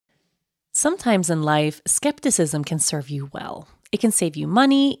Sometimes in life, skepticism can serve you well. It can save you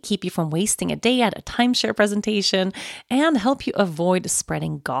money, keep you from wasting a day at a timeshare presentation, and help you avoid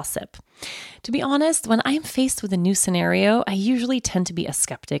spreading gossip. To be honest, when I'm faced with a new scenario, I usually tend to be a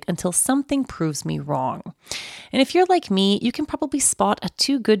skeptic until something proves me wrong. And if you're like me, you can probably spot a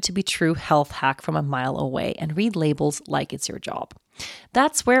too good to be true health hack from a mile away and read labels like it's your job.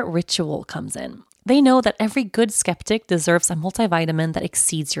 That's where Ritual comes in. They know that every good skeptic deserves a multivitamin that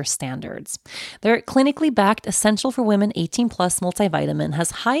exceeds your standards. Their clinically backed Essential for Women 18 Plus multivitamin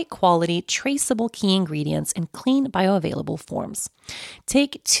has high quality, traceable key ingredients in clean, bioavailable forms.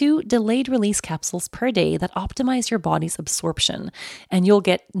 Take 2 delayed release capsules per day that optimize your body's absorption, and you'll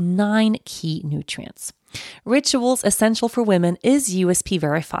get 9 key nutrients. Ritual's Essential for Women is USP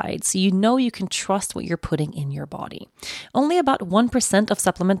verified, so you know you can trust what you're putting in your body. Only about 1% of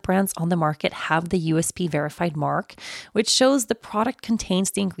supplement brands on the market have the USP verified mark, which shows the product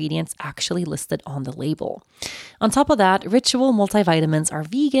contains the ingredients actually listed on the label. On top of that, Ritual multivitamins are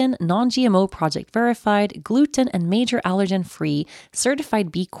vegan, non-GMO project verified, gluten and major allergen free,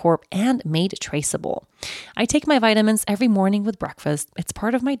 certified B Corp, and made traceable. I take my vitamins every morning with breakfast. It's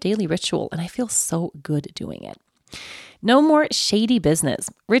part of my daily ritual, and I feel so good doing it. No more shady business.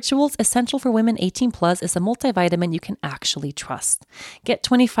 Ritual's Essential for Women 18 Plus is a multivitamin you can actually trust. Get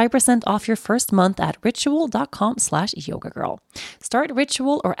 25% off your first month at ritual.com/yogagirl. Start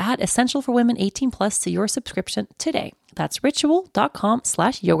Ritual or add Essential for Women 18 Plus to your subscription today. That's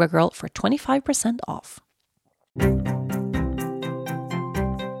ritual.com/yogagirl for 25% off.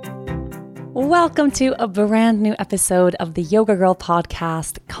 Welcome to a brand new episode of the Yoga Girl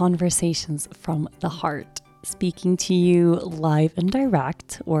podcast, Conversations from the Heart. Speaking to you live and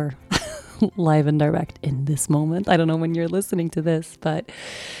direct, or live and direct in this moment. I don't know when you're listening to this, but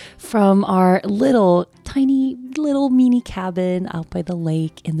from our tiny little mini cabin out by the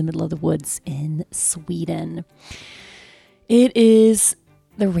lake in the middle of the woods in Sweden. It is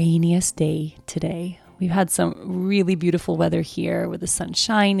the rainiest day today. We've had some really beautiful weather here with the sun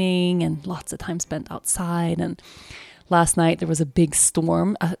shining and lots of time spent outside. And last night there was a big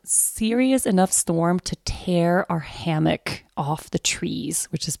storm, a serious enough storm to tear our hammock off the trees,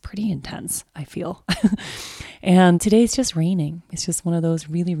 which is pretty intense, I feel. And today it's just raining. It's just one of those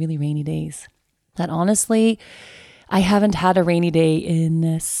really, really rainy days that honestly, I haven't had a rainy day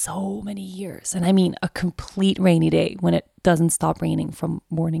in so many years. And I mean a complete rainy day when it doesn't stop raining from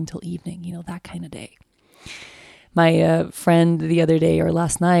morning till evening, that kind of day. My friend the other day or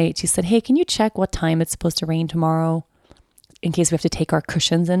last night, she said, hey, can you check what time it's supposed to rain tomorrow in case we have to take our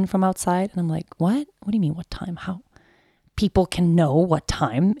cushions in from outside? And I'm like, what? What do you mean, what time? How? People can know what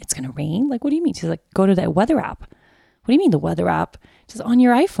time it's going to rain? Like, what do you mean? She's like, go to that weather app. What do you mean the weather app? She's on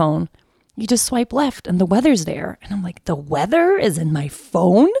your iPhone. You just swipe left and the weather's there. And I'm like, the weather is in my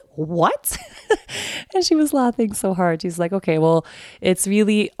phone? What? And she was laughing so hard. She's like, okay, well, it's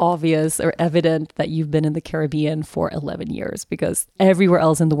really obvious or evident that you've been in the Caribbean for 11 years because everywhere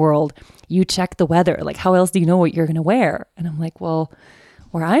else in the world, you check the weather. Like, how else do you know what you're going to wear? And I'm like, well,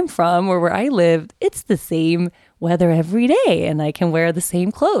 where I'm from or where I live, it's the same weather every day and I can wear the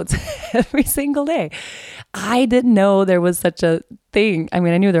same clothes every single day. I didn't know there was such a thing. I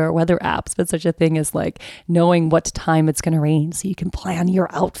mean, I knew there are weather apps, but such a thing as like knowing what time it's going to rain so you can plan your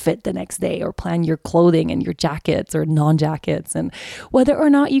outfit the next day or plan your clothing and your jackets or non-jackets and whether or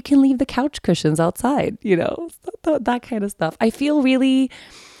not you can leave the couch cushions outside, that kind of stuff. I feel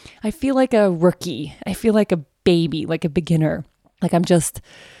like a rookie. I feel like a baby, like a beginner. Like I'm just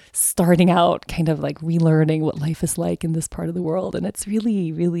starting out kind of like relearning what life is like in this part of the world. And it's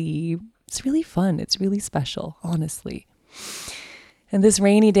really, really, it's really fun. It's really special, honestly. And this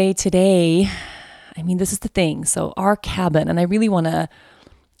rainy day today, I mean, this is the thing. So our cabin, and I really want to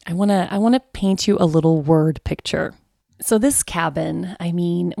paint you a little word picture. So this cabin, I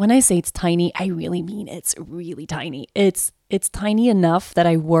mean, when I say it's tiny, I really mean it's really tiny. It's tiny enough that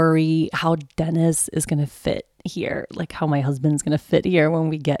I worry how Dennis is going to fit here, like how my husband's going to fit here when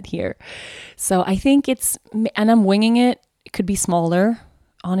we get here. So I think and I'm winging it. It could be smaller,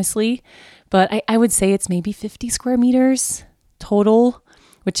 honestly, but I would say it's maybe 50 square meters total,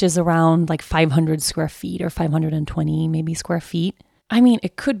 which is around like 500 square feet or 520 maybe square feet. I mean,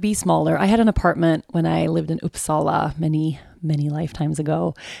 it could be smaller. I had an apartment when I lived in Uppsala many, many lifetimes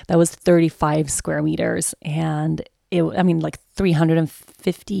ago that was 35 square meters and like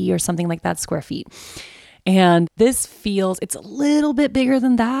 350 or something like that square feet. And this it's a little bit bigger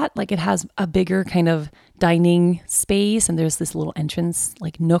than that. Like it has a bigger kind of dining space and there's this little entrance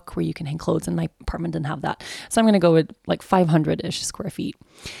like nook where you can hang clothes, and my apartment didn't have that. So I'm going to go with like 500-ish square feet.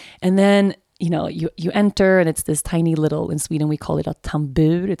 And then you enter and it's this tiny little, in Sweden we call it a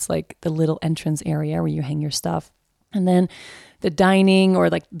tambur. It's like the little entrance area where you hang your stuff. And then the dining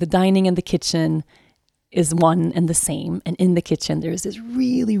and the kitchen is one and the same. And in the kitchen, there's this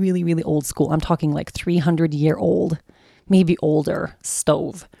really, really, really old school, I'm talking like 300-year-old, maybe older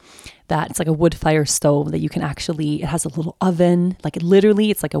stove. It's like a wood fire stove that you can it has a little oven,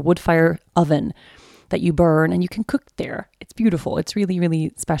 it's like a wood fire oven that you burn and you can cook there. It's beautiful. It's really,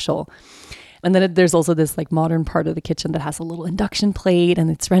 really special. And then there's also this like modern part of the kitchen that has a little induction plate and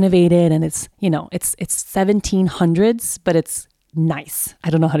it's renovated and it's 1700s, but it's nice. I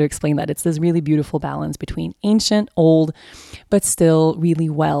don't know how to explain that. It's this really beautiful balance between ancient, old, but still really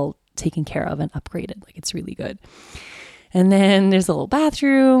well taken care of and upgraded. Like it's really good. And then there's a little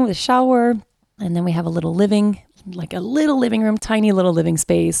bathroom, a shower, and then we have a little living room, tiny little living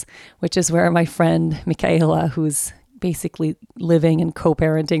space, which is where my friend Michaela, who's basically living and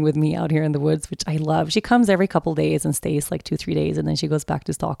co-parenting with me out here in the woods, which I love. She comes every couple days and stays like 2-3 days, and then she goes back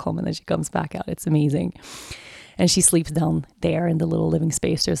to Stockholm and then she comes back out. It's amazing. And she sleeps down there in the little living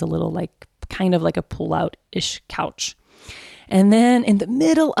space. There's a little kind of like a pull-out-ish couch. And then in the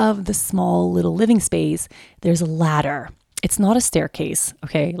middle of the small little living space, there's a ladder. It's not a staircase,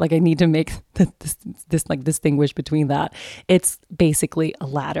 okay? Like I need to make this distinguish between that. It's basically a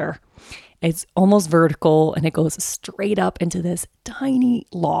ladder. It's almost vertical and it goes straight up into this tiny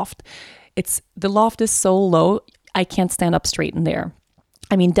loft. The loft is so low, I can't stand up straight in there.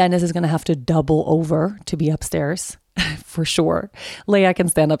 I mean, Dennis is going to have to double over to be upstairs for sure. Leia can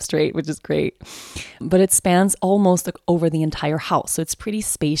stand up straight, which is great. But it spans almost over the entire house. So it's pretty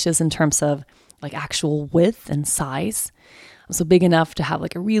spacious in terms of like actual width and size. So big enough to have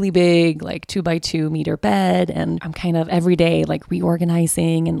like a really big, like 2x2 meter bed. And I'm kind of every day like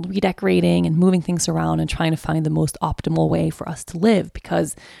reorganizing and redecorating and moving things around and trying to find the most optimal way for us to live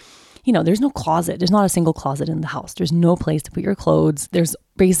because, there's no closet. There's not a single closet in the house. There's no place to put your clothes. There's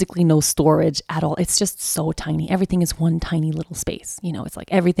basically no storage at all. It's just so tiny. Everything is one tiny little space. It's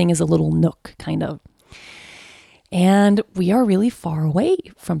like everything is a little nook kind of. And we are really far away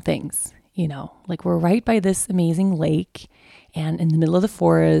from things, like we're right by this amazing lake and in the middle of the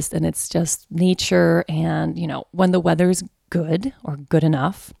forest and it's just nature. And, when the weather's good or good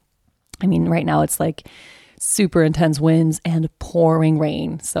enough, I mean, right now it's like super intense winds and pouring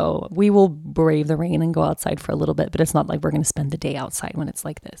rain. So we will brave the rain and go outside for a little bit, but it's not like we're going to spend the day outside when it's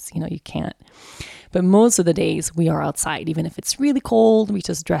like this. You can't. But most of the days we are outside, even if it's really cold, we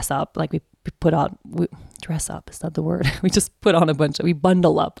just dress up. Like dress up, is that the word? We just put on we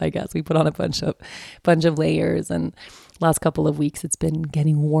bundle up, I guess. We put on a bunch of layers. And last couple of weeks, it's been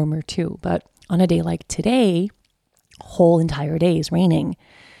getting warmer too. But on a day like today, whole entire day is raining.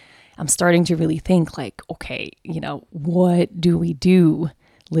 I'm starting to really think like, okay, what do we do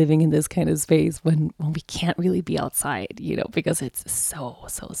living in this kind of space when we can't really be outside, because it's so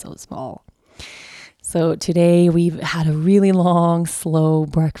small. So today we've had a really long, slow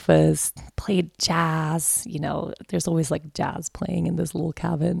breakfast, played jazz, there's always like jazz playing in this little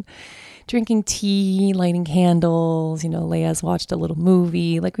cabin, drinking tea, lighting candles, Leia's watched a little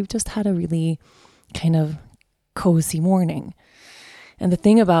movie. Like we've just had a really kind of cozy morning. And the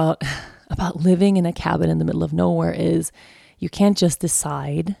thing about living in a cabin in the middle of nowhere is you can't just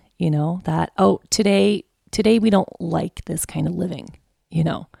decide, that, today we don't like this kind of living,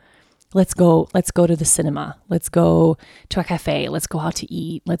 Let's go to the cinema. Let's go to a cafe. Let's go out to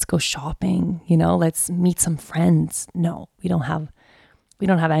eat. Let's go shopping, let's meet some friends. No, we don't have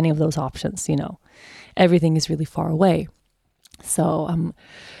any of those options, Everything is really far away. So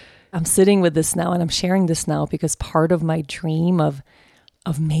I'm sitting with this now and I'm sharing this now because part of my dream of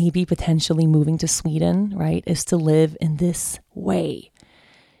maybe potentially moving to Sweden, right, is to live in this way.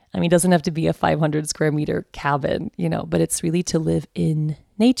 I mean, it doesn't have to be a 500 square meter cabin, but it's really to live in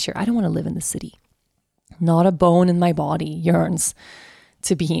nature. I don't want to live in the city. Not a bone in my body yearns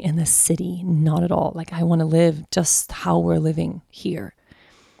to be in the city. Not at all. Like I want to live just how we're living here.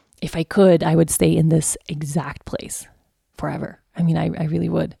 If I could, I would stay in this exact place forever. I mean, I really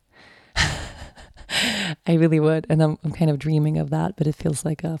would. I really would. And I'm kind of dreaming of that, but it feels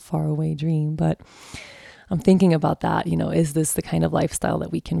like a faraway dream. But I'm thinking about that, is this the kind of lifestyle that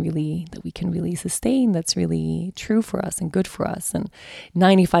we can really sustain, that's really true for us and good for us? And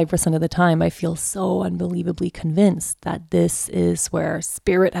 95% of the time, I feel so unbelievably convinced that this is where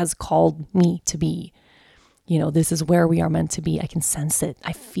spirit has called me to be. This is where we are meant to be. I can sense it.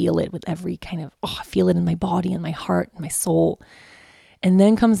 I feel it with every kind of, I feel it in my body and my heart and my soul. And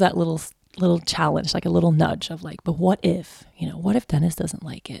then comes that little challenge, like a little nudge of like, but what if Dennis doesn't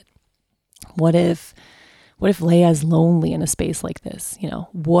like it? What if Leia is lonely in a space like this?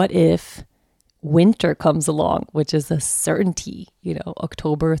 What if winter comes along, which is a certainty.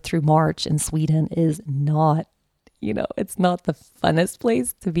 October through March in Sweden is not, it's not the funnest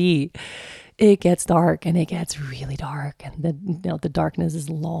place to be. It gets dark, and it gets really dark, and the darkness is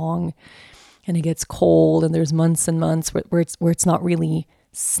long, and it gets cold, and there's months and months where it's not really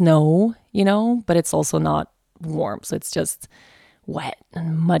snow, but it's also not warm. So it's just wet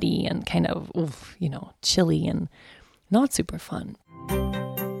and muddy and kind of, chilly and not super fun.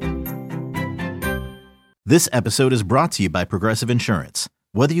 This episode is brought to you by Progressive Insurance.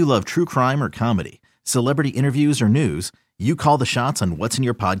 Whether you love true crime or comedy, celebrity interviews or news, you call the shots on what's in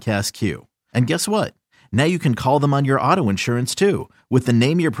your podcast queue. And guess what? Now you can call them on your auto insurance too with the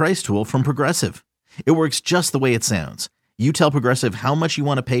Name Your Price tool from Progressive. It works just the way it sounds. You tell Progressive how much you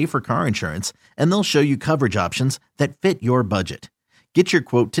want to pay for car insurance, and they'll show you coverage options that fit your budget. Get your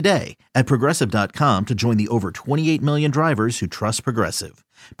quote today at Progressive.com to join the over 28 million drivers who trust Progressive.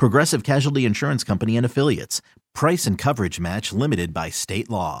 Progressive Casualty Insurance Company and Affiliates. Price and coverage match limited by state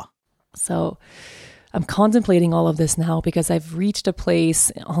law. So I'm contemplating all of this now because I've reached a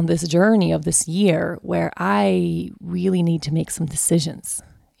place on this journey of this year where I really need to make some decisions.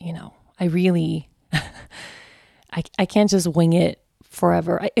 I really, I can't just wing it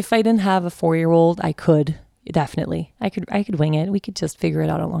forever. If I didn't have a 4-year-old, I could. Definitely. I could wing it. We could just figure it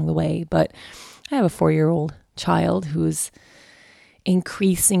out along the way. But I have a 4-year-old child who's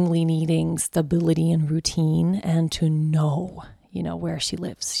increasingly needing stability and routine and to know, where she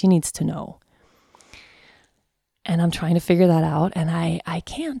lives. She needs to know. And I'm trying to figure that out. And I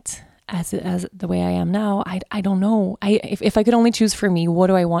can't as the way I am now. I don't know. If I could only choose for me, what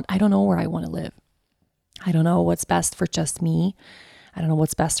do I want? I don't know where I want to live. I don't know what's best for just me. I don't know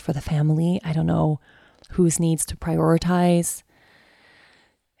what's best for the family. I don't know whose needs to prioritize.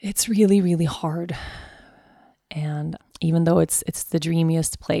 It's really, really hard. And even though it's the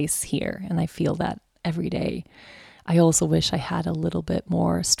dreamiest place here, and I feel that every day, I also wish I had a little bit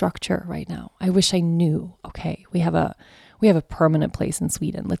more structure right now. I wish I knew, okay, we have a permanent place in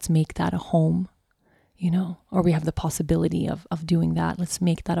Sweden. Let's make that a home, or we have the possibility of doing that. Let's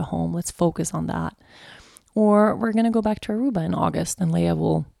make that a home. Let's focus on that. Or we're going to go back to Aruba in August, and Leia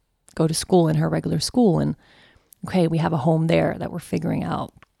will go to school in her regular school. And okay, we have a home there that we're figuring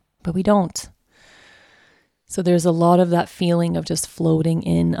out, but we don't. So there's a lot of that feeling of just floating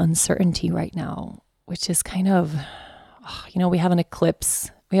in uncertainty right now, which is kind of, we have an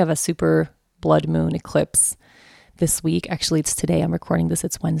eclipse. We have a super blood moon eclipse this week. Actually, it's today. I'm recording this.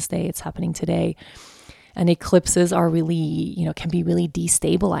 It's Wednesday. It's happening today. And eclipses are really, can be really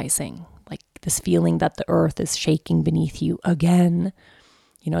destabilizing. Like this feeling that the earth is shaking beneath you again,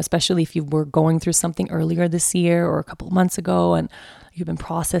 especially if you were going through something earlier this year or a couple of months ago and you've been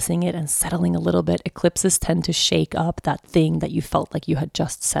processing it and settling a little bit. Eclipses tend to shake up that thing that you felt like you had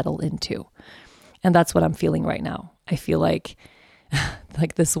just settled into. And that's what I'm feeling right now. I feel like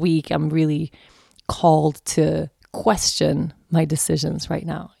this week, I'm really called to question my decisions right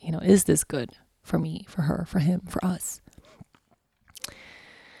now. Is this good for me, for her, for him, for us?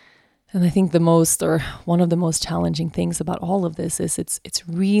 And I think one of the most challenging things about all of this is it's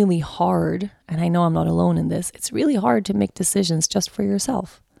really hard, and I know I'm not alone in this, it's really hard to make decisions just for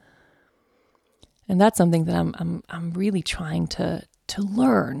yourself. And that's something that I'm really trying to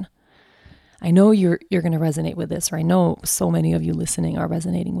learn. I know you're going to resonate with this, or I know so many of you listening are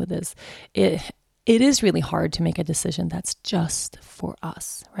resonating with this. It is really hard to make a decision that's just for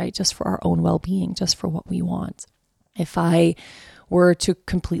us, right? Just for our own well-being, just for what we want. If I were to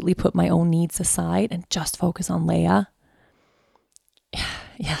completely put my own needs aside and just focus on Leia,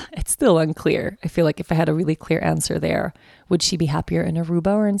 yeah, it's still unclear. I feel like if I had a really clear answer there, would she be happier in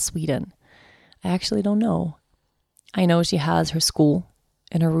Aruba or in Sweden? I actually don't know. I know she has her school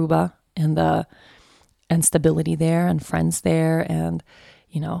in Aruba and stability there and friends there. And,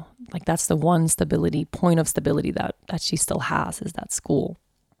 that's the one point of stability that she still has is that school.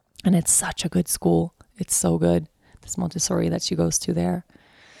 And it's such a good school. It's so good. This Montessori that she goes to there.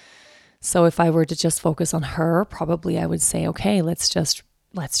 So if I were to just focus on her, probably I would say, okay, let's just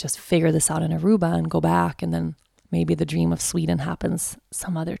figure this out in Aruba and go back. And then maybe the dream of Sweden happens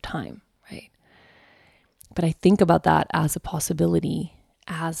some other time, right? But I think about that as a possibility,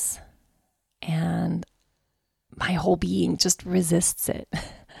 and my whole being just resists it.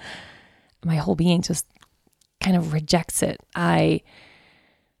 My whole being just kind of rejects it. I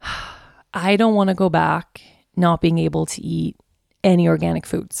don't want to go back not being able to eat any organic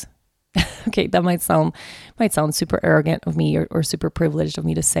foods. Okay, that might sound super arrogant of me or super privileged of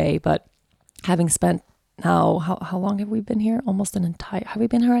me to say, but having spent now, how long have we been here? Have we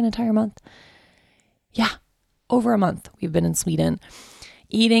been here an entire month? Yeah, over a month we've been in Sweden.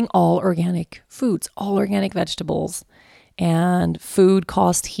 eating all organic foods, all organic vegetables. And food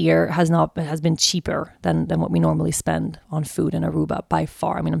cost here has been cheaper than what we normally spend on food in Aruba by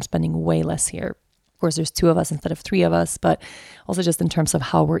far. I mean, I'm spending way less here. Of course, there's 2 of us instead of 3 of us, but also just in terms of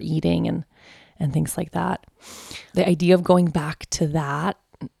how we're eating and things like that. The idea of going back to that,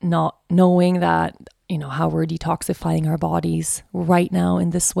 not knowing that, how we're detoxifying our bodies right now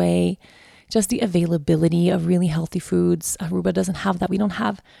in this way, just the availability of really healthy foods. Aruba doesn't have that. We don't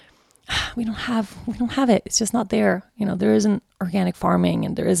have it. It's just not there. There isn't organic farming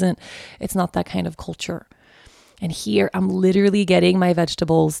and it's not that kind of culture. And here I'm literally getting my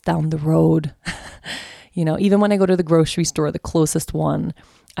vegetables down the road. Even when I go to the grocery store, the closest one,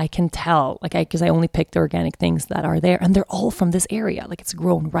 I can tell, because I only pick the organic things that are there, and they're all from this area. It's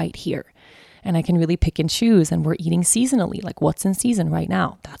grown right here. And I can really pick and choose, and we're eating seasonally. What's in season right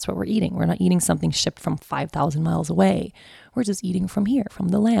now? That's what we're eating. We're not eating something shipped from 5,000 miles away. We're just eating from here, from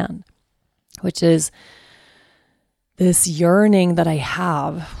the land, which is this yearning that I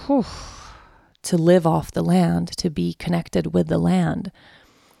have to live off the land, to be connected with the land,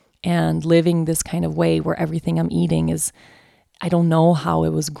 and living this kind of way where everything I'm eating is, I don't know how it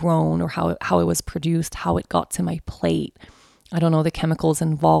was grown or how it was produced, how it got to my plate. I don't know the chemicals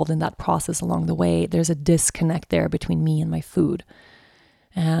involved in that process along the way. There's a disconnect there between me and my food.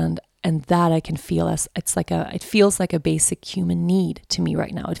 And that I can feel as, it feels like a basic human need to me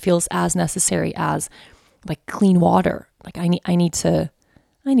right now. It feels as necessary as clean water. I need to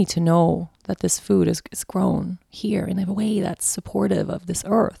know that this food is grown here in a way that's supportive of this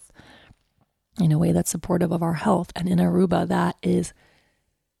earth, in a way that's supportive of our health. And in Aruba, that is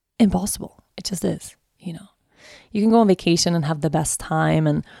impossible. It just is, You can go on vacation and have the best time,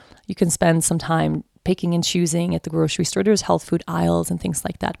 and you can spend some time picking and choosing at the grocery store. There's health food aisles and things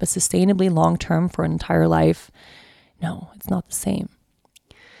like that. But sustainably, long-term, for an entire life, no, it's not the same.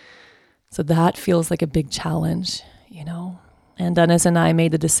 So that feels like a big challenge, And Dennis and I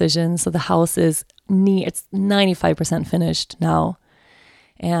made the decision. So the house it's 95% finished now,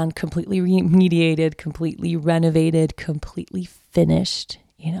 and completely remediated, completely renovated, completely finished,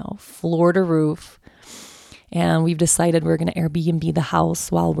 floor to roof. And we've decided we're going to Airbnb the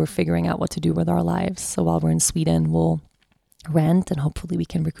house while we're figuring out what to do with our lives. So while we're in Sweden, we'll rent, and hopefully we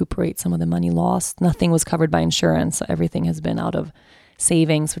can recuperate some of the money lost. Nothing was covered by insurance, so everything has been out of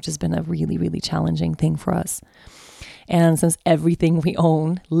savings, which has been a really, really challenging thing for us. And since everything we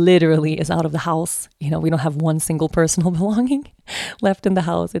own literally is out of the house, we don't have one single personal belonging left in the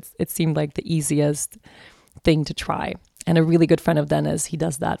house. It seemed like the easiest thing to try. And a really good friend of Dennis, he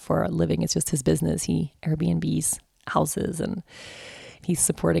does that for a living. It's just his business. He Airbnbs houses, and he's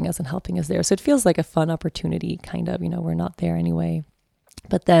supporting us and helping us there. So it feels like a fun opportunity, kind of, we're not there anyway.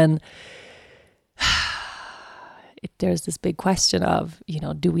 But then there's this big question of,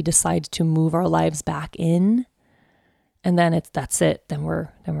 do we decide to move our lives back in? And then that's it. Then we're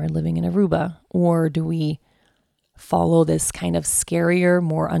living in Aruba. Or do we follow this kind of scarier,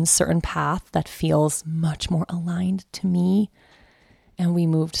 more uncertain path that feels much more aligned to me? And we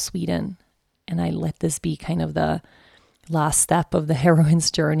moved to Sweden. And I let this be kind of the last step of the heroine's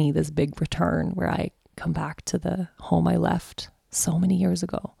journey, this big return where I come back to the home I left so many years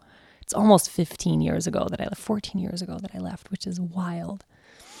ago. It's almost 15 years ago that I left, 14 years ago that I left, which is wild.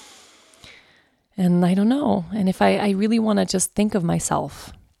 And I don't know. And if I really want to just think of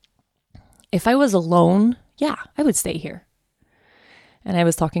myself, if I was alone, yeah, I would stay here. And I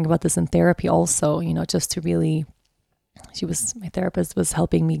was talking about this in therapy also, just to really, my therapist was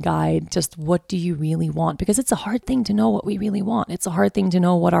helping me guide just what do you really want? Because it's a hard thing to know what we really want. It's a hard thing to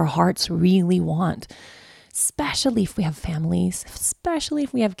know what our hearts really want, especially if we have families, especially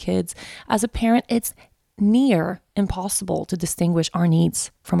if we have kids. As a parent, it's near impossible to distinguish our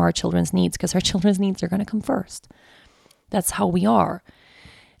needs from our children's needs, because our children's needs are going to come first. That's how we are.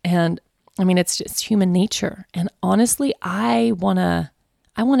 And I mean, it's just human nature. And honestly, I want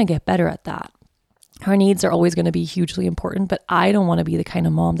to get better at that. Our needs are always going to be hugely important, but I don't want to be the kind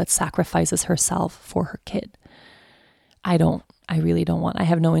of mom that sacrifices herself for her kid. I really don't want. I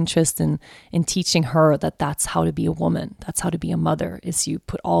have no interest in teaching her that that's how to be a woman. That's how to be a mother, is you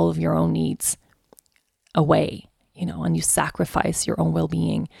put all of your own needs away, and you sacrifice your own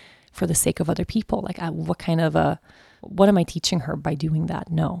well-being for the sake of other people. What am I teaching her by doing that?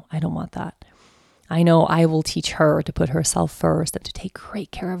 No, I don't want that. I know I will teach her to put herself first and to take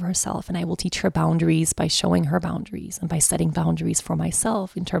great care of herself. And I will teach her boundaries by showing her boundaries and by setting boundaries for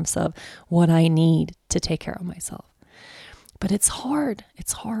myself in terms of what I need to take care of myself. But it's hard.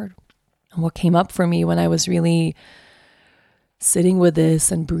 It's hard. And what came up for me when I was really sitting with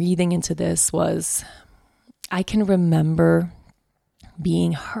this and breathing into this was, I can remember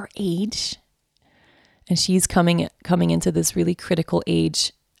being her age. And she's coming into this really critical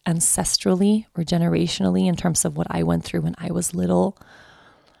age ancestrally or generationally in terms of what I went through when I was little,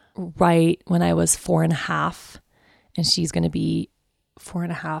 right when I was 4.5. And she's going to be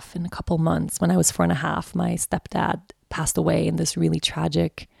 4.5 in a couple months. When I was 4.5, my stepdad passed away in this really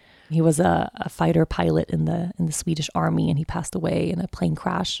tragic. He was a fighter pilot in the Swedish army, and he passed away in a plane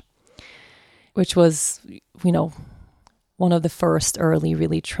crash, which was, one of the first early,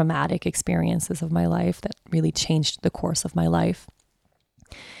 really traumatic experiences of my life that really changed the course of my life,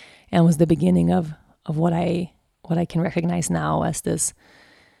 and was the beginning of what I can recognize now as this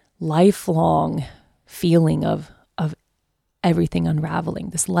lifelong feeling of everything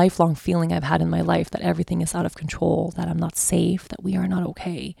unraveling, this lifelong feeling I've had in my life that everything is out of control, that I'm not safe, that we are not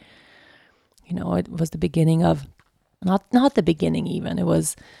okay. It was the beginning of, not the beginning even, it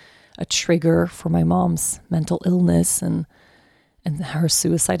was a trigger for my mom's mental illness and her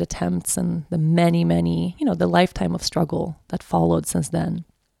suicide attempts and the many, the lifetime of struggle that followed since then.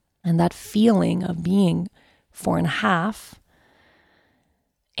 And that feeling of being 4.5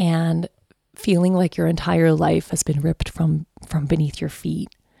 and feeling like your entire life has been ripped from beneath your feet,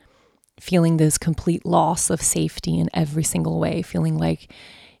 feeling this complete loss of safety in every single way, feeling like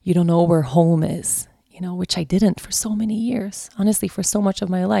you don't know where home is, which I didn't for so many years. Honestly, for so much of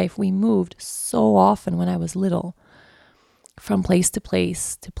my life, we moved so often when I was little, from place to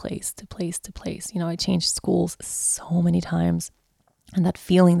place to place to place to place. I changed schools so many times. And that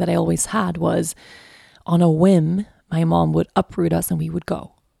feeling that I always had was, on a whim, my mom would uproot us and we would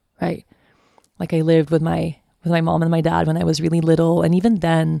go, right? Like I lived with my mom and my dad when I was really little. And even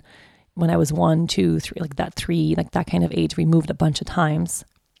then, when I was 1, 2, 3, like that kind of age, we moved a bunch of times,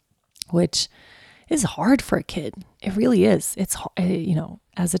 which is hard for a kid. It really is. It's,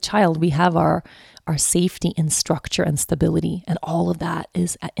 as a child, we have our safety in structure and stability, and all of that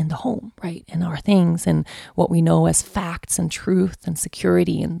is in the home, right? And our things and what we know as facts and truth and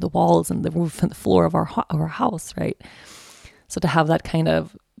security and the walls and the roof and the floor of our house, right? So to have that kind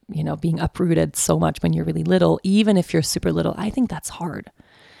of, being uprooted so much when you're really little, even if you're super little, I think that's hard.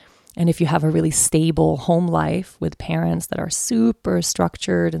 And if you have a really stable home life with parents that are super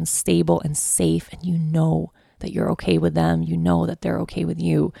structured and stable and safe, and you know that you're okay with them, you know that they're okay with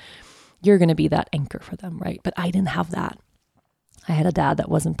you, you're going to be that anchor for them, right? But I didn't have that. I had a dad that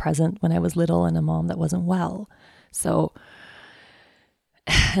wasn't present when I was little and a mom that wasn't well. So,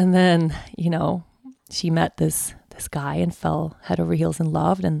 and then, she met this guy and fell head over heels in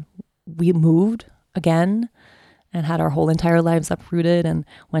love, and we moved again and had our whole entire lives uprooted and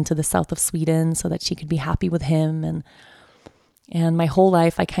went to the south of Sweden so that she could be happy with him. And my whole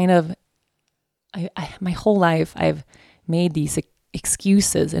life, my whole life, I've made these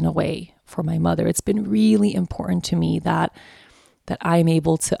excuses in a way for my mother. It's been really important to me that I'm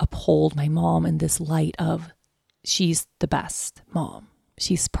able to uphold my mom in this light of, she's the best mom.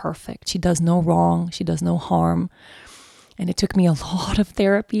 She's perfect. She does no wrong. She does no harm. And it took me a lot of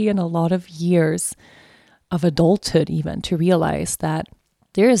therapy and a lot of years of adulthood even to realize that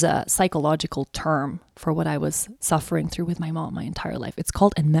there is a psychological term for what I was suffering through with my mom my entire life. It's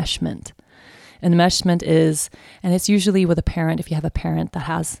called enmeshment. Enmeshment is, and it's usually with a parent, if you have a parent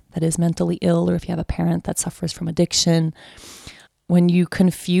that is mentally ill, or if you have a parent that suffers from addiction, when you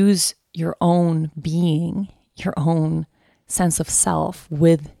confuse your own being, your own sense of self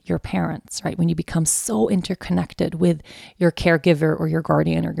with your parents, right? When you become so interconnected with your caregiver or your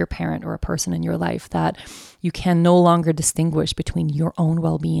guardian or your parent or a person in your life that you can no longer distinguish between your own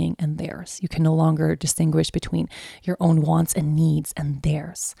well-being and theirs. You can no longer distinguish between your own wants and needs and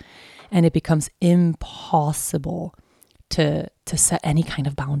theirs. And it becomes impossible to set any kind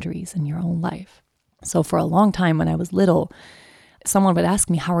of boundaries in your own life. So for a long time when I was little, someone would ask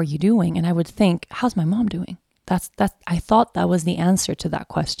me, "How are you doing?" And I would think, "How's my mom doing?" I thought that was the answer to that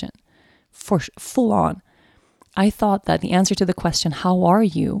question, for full on. I thought that the answer to the question, "How are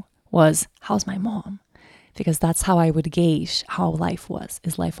you?" was, "How's my mom?" Because that's how I would gauge how life was.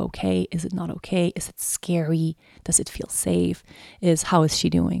 Is life okay? Is it not okay? Is it scary? Does it feel safe? How is she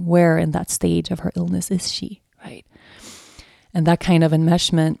doing? Where in that stage of her illness is she, right? And that kind of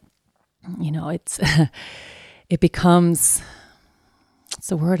enmeshment, it becomes, what's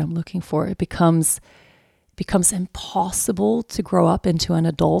the word I'm looking for? It becomes impossible to grow up into an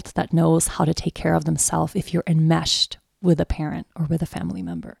adult that knows how to take care of themselves if you're enmeshed with a parent or with a family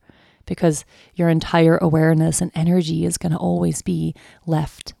member, because your entire awareness and energy is going to always be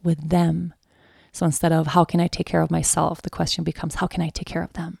left with them. So instead of how can I take care of myself, the question becomes how can I take care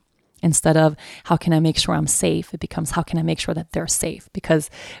of them? Instead of how can I make sure I'm safe, it becomes how can I make sure that they're safe? Because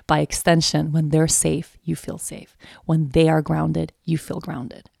by extension, when they're safe, you feel safe. When they are grounded, you feel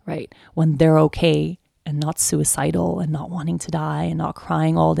grounded, right? When they're okay and not suicidal and not wanting to die and not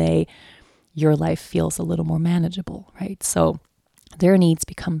crying all day, your life feels a little more manageable, right? So their needs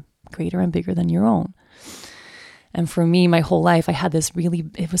become greater and bigger than your own. And for me, my whole life, I had this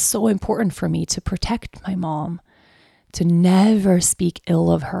it was so important for me to protect my mom, to never speak ill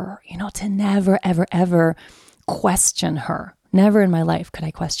of her, to never, ever, ever question her. Never in my life could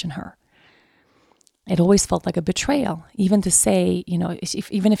I question her. It always felt like a betrayal, even to say,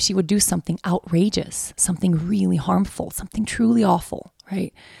 even if she would do something outrageous, something really harmful, something truly awful,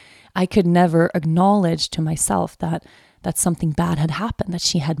 right? I could never acknowledge to myself that something bad had happened, that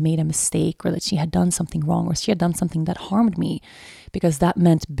she had made a mistake or that she had done something wrong or she had done something that harmed me, because that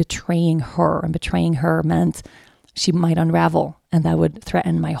meant betraying her, and betraying her meant she might unravel, and that would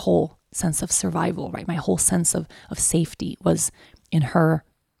threaten my whole sense of survival, right? My whole sense of safety was in her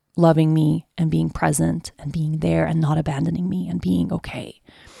loving me and being present and being there and not abandoning me and being okay.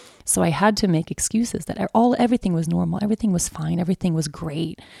 So I had to make excuses that everything was normal, everything was fine, everything was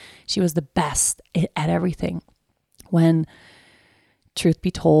great. She was the best at everything. When, truth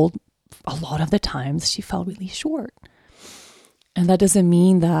be told, a lot of the times she fell really short. And that doesn't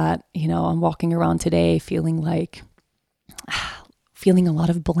mean that, I'm walking around today feeling a lot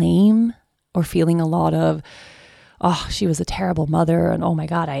of blame or feeling a lot of, oh, she was a terrible mother and oh my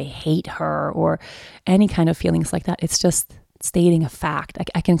God, I hate her, or any kind of feelings like that. It's just stating a fact.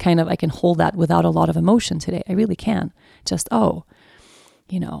 I can hold that without a lot of emotion today. I really can. Just, I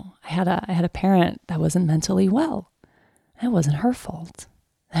had a parent that wasn't mentally well. It wasn't her fault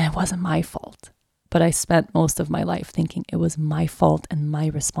and it wasn't my fault. But I spent most of my life thinking it was my fault and my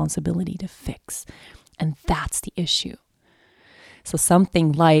responsibility to fix. And that's the issue. So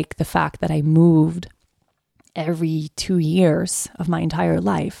something like the fact that I moved every 2 years of my entire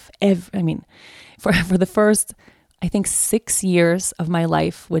life. For the first, I think 6 years of my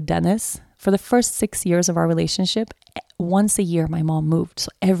life with Dennis, for the first 6 years of our relationship, once a year my mom moved. So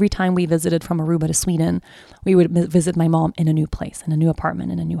every time we visited from Aruba to Sweden, we would visit my mom in a new place, in a new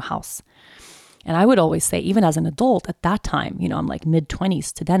apartment, in a new house. And I would always say, even as an adult at that time, I'm like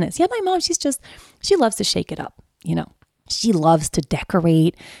mid-20s to Dennis, yeah, my mom, she loves to shake it up, She loves to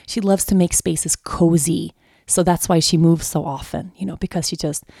decorate. She loves to make spaces cozy. So that's why she moves so often, because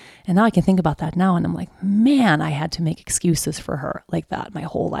and now I can think about that now and I'm like, man, I had to make excuses for her like that my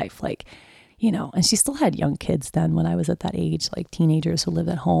whole life. And she still had young kids then when I was at that age, like teenagers who lived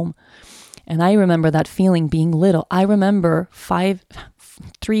at home. And I remember that feeling being little. I remember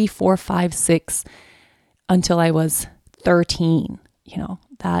 3, 4, 5, 6 until I was 13,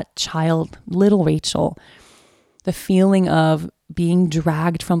 that child, little Rachel, the feeling of being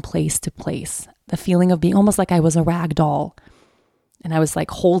dragged from place to place, the feeling of being almost like I was a rag doll. And I was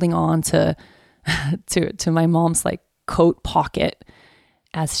like holding on to my mom's like coat pocket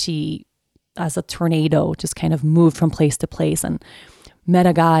as a tornado just kind of moved from place to place and met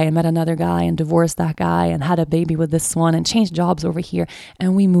a guy and met another guy and divorced that guy and had a baby with this one and changed jobs over here.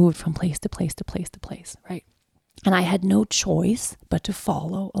 And we moved from place to place to place to place, right? And I had no choice but to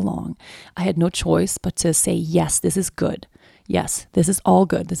follow along. I had no choice but to say, yes, this is good. Yes, this is all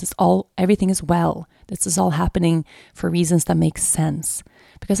good. Everything is well. This is all happening for reasons that make sense.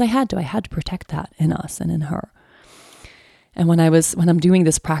 Because I had to protect that in us and in her. And when I'm doing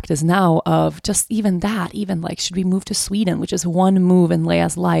this practice now of just even like, should we move to Sweden, which is one move in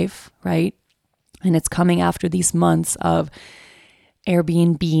Leah's life, right? And it's coming after these months of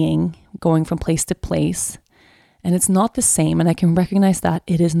Airbnb-ing, going from place to place. And it's not the same. And I can recognize that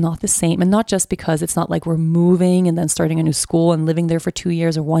it is not the same. And not just because it's not like we're moving and then starting a new school and living there for 2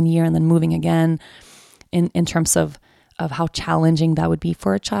 years or 1 year and then moving again in terms of how challenging that would be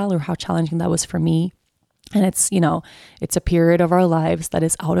for a child or how challenging that was for me. And it's a period of our lives that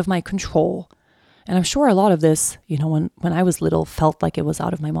is out of my control. And I'm sure a lot of this, when I was little, felt like it was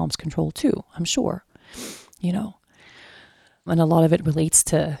out of my mom's control too. I'm sure, and a lot of it relates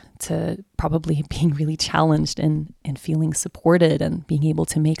to probably being really challenged and feeling supported and being able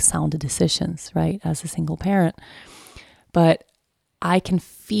to make sound decisions, right, as a single parent. But I can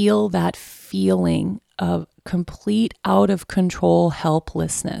feel that feeling of complete out of control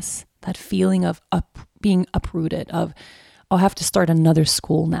helplessness, that feeling of being uprooted, of I'll have to start another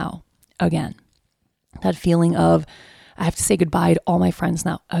school now again. That feeling of I have to say goodbye to all my friends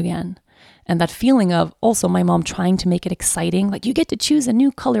now again. And that feeling of also my mom trying to make it exciting, like you get to choose a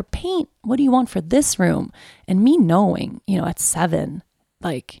new color paint. What do you want for this room? And me knowing, at 7,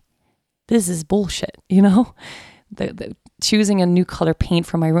 like this is bullshit, the choosing a new color paint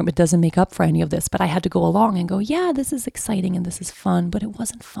for my room, it doesn't make up for any of this. But I had to go along and go, yeah, this is exciting and this is fun. But it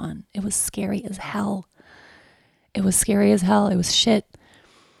wasn't fun. It was scary as hell. It was scary as hell. It was shit.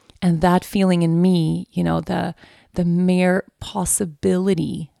 And that feeling in me, you know, the mere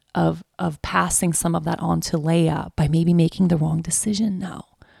possibility of passing some of that on to Leia by maybe making the wrong decision now,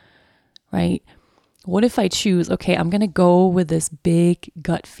 right? What if I choose, okay, I'm going to go with this big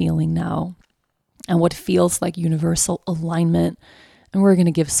gut feeling now and what feels like universal alignment, and we're going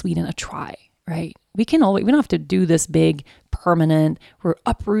to give Sweden a try, right? We don't have to do this big permanent, we're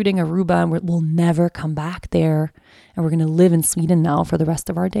uprooting Aruba and we'll never come back there and we're going to live in Sweden now for the rest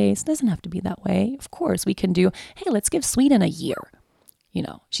of our days. It doesn't have to be that way. Of course, we can do, hey, let's give Sweden a year. You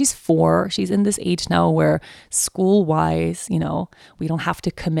know, she's 4. She's in this age now where school-wise, you know, we don't have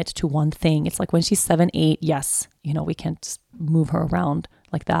to commit to one thing. It's like when she's 7, 8, yes, you know, we can't just move her around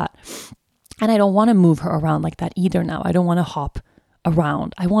like that. And I don't want to move her around like that either now. I don't want to hop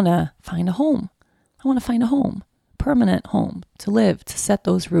around. I want to find a home. Permanent home to live, to set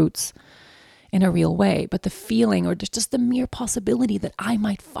those roots in a real way. But the feeling or just the mere possibility that I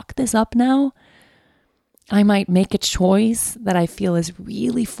might fuck this up now, I might make a choice that I feel is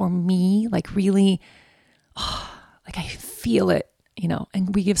really for me, like really, like I feel it, you know,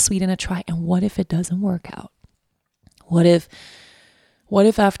 and we give Sweden a try. And what if it doesn't work out? What if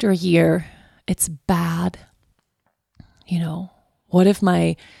after a year it's bad? You know, what if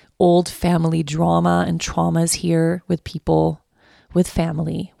my old family drama and trauma is here with people, with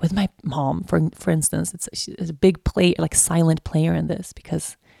family, with my mom, for instance? It's a big play, like silent player in this,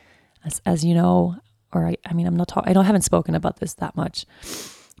 because as you know, or I haven't spoken about this that much,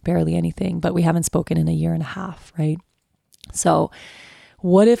 barely anything, but we haven't spoken in a year and a half, right? So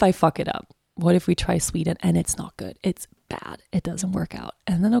what if I fuck it up? What if we try Sweden and it's not good? It's bad. It doesn't work out.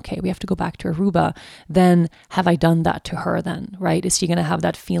 And then, okay, we have to go back to Aruba. Then have I done that to her then, right? Is she going to have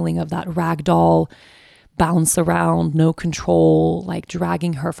that feeling of that ragdoll bounce around, no control, like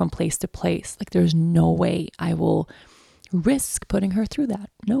dragging her from place to place? Like there's no way I will risk putting her through that.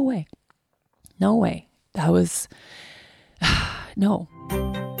 No way. No way. That was, no.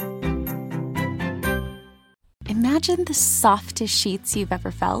 Imagine the softest sheets you've ever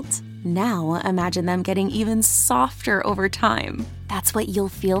felt. Now imagine them getting even softer over time. That's what you'll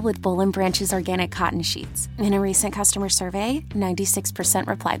feel with Boll & Branch's organic cotton sheets. In a recent customer survey, 96%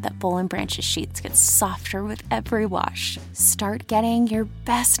 replied that Boll & Branch's sheets get softer with every wash. Start getting your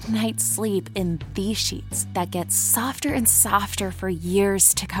best night's sleep in these sheets that get softer and softer for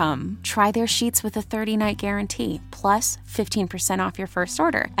years to come. Try their sheets with a 30-night guarantee, plus 15% off your first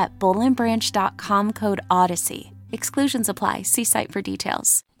order at bollandbranch.com, code Odyssey. Exclusions apply. See site for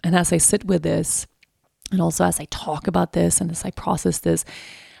details. And as I sit with this, and also as I talk about this and as I process this,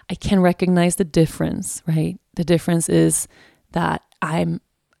 I can recognize the difference, right? The difference is that I'm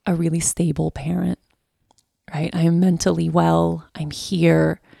a really stable parent, right? I am mentally well. I'm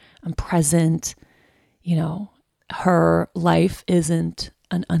here. I'm present. You know, her life isn't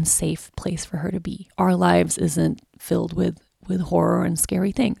an unsafe place for her to be. Our lives isn't filled with horror and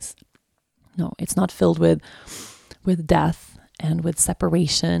scary things. No, it's not filled with death and with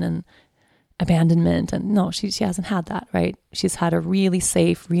separation and abandonment. And no, she hasn't had that, right? She's had a really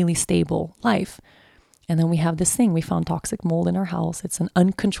safe, really stable life. And then we have this thing, we found toxic mold in our house. It's an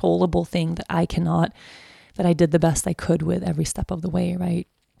uncontrollable thing that I did the best I could with every step of the way, right?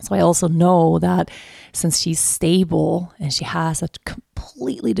 So I also know that since she's stable and she has a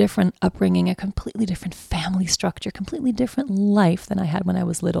completely different upbringing, a completely different family structure, completely different life than I had when I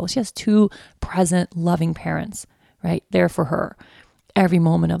was little. She has 2 present, loving parents, right? There for her every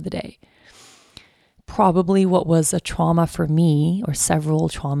moment of the day. Probably what was a trauma for me, or several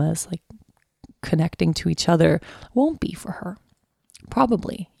traumas, like connecting to each other, won't be for her.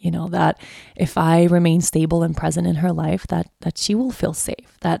 Probably, you know, that if I remain stable and present in her life, that she will feel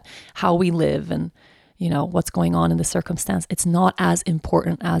safe, that how we live and, you know, what's going on in the circumstance, it's not as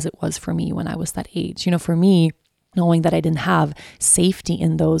important as it was for me when I was that age. You know, for me, knowing that I didn't have safety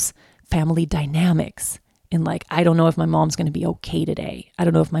in those family dynamics, in like, I don't know if my mom's going to be okay today. I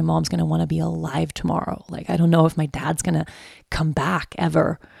don't know if my mom's going to want to be alive tomorrow. Like, I don't know if my dad's going to come back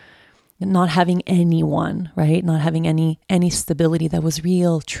ever. Not having anyone, right? Not having any stability that was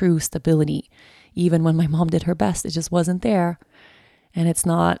real, true stability. Even when my mom did her best, it just wasn't there. And it's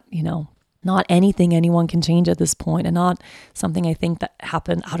not, you know, not anything anyone can change at this point, and not something I think that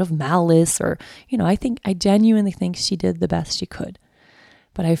happened out of malice or, you know, I genuinely think she did the best she could.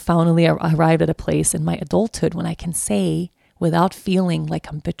 But I finally arrived at a place in my adulthood when I can say, without feeling like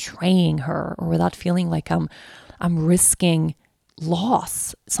I'm betraying her, or without feeling like I'm risking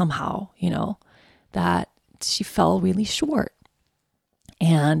loss somehow, you know, that she fell really short.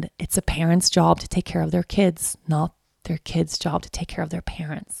 And it's a parent's job to take care of their kids, not their kids' job to take care of their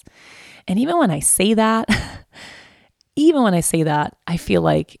parents. And even when I say that, I feel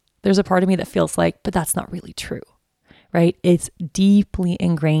like there's a part of me that feels like, but that's not really true, right? It's deeply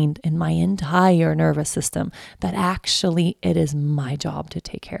ingrained in my entire nervous system that actually it is my job to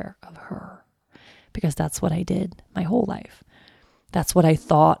take care of her, because that's what I did my whole life. That's what I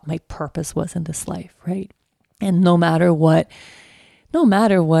thought my purpose was in this life, right? And no matter what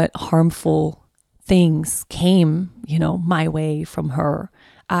harmful things came, my way from her,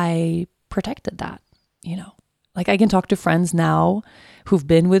 I protected that, Like I can talk to friends now who've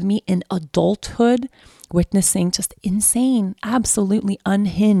been with me in adulthood, witnessing just insane, absolutely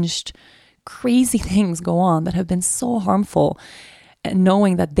unhinged, crazy things go on that have been so harmful, and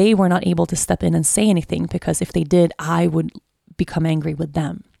knowing that they were not able to step in and say anything, because if they did, I would become angry with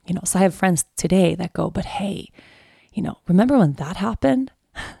them. So I have friends today that go, but hey, remember when that happened?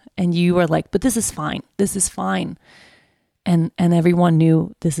 And you were like, but this is fine. This is fine. And everyone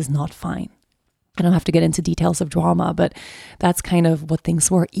knew this is not fine. I don't have to get into details of drama, but that's kind of what things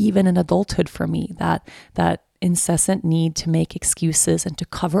were, even in adulthood for me, that incessant need to make excuses and to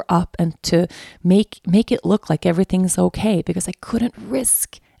cover up and to make it look like everything's okay, because I couldn't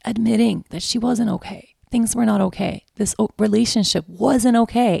risk admitting that she wasn't okay. Things were not okay. This relationship wasn't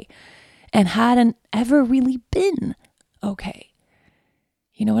okay and hadn't ever really been okay.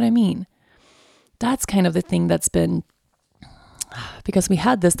 You know what I mean? That's kind of the thing that's been, because we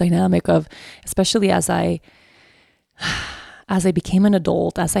had this dynamic of, especially as I became an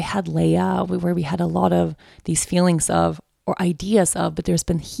adult, as I had Leia, where we had a lot of these feelings of, or ideas of, but there's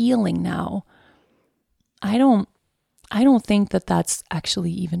been healing now. I don't think that that's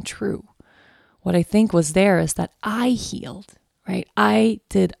actually even true. What I think was there is that I healed, right? I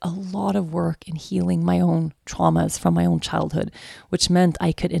did a lot of work in healing my own traumas from my own childhood, which meant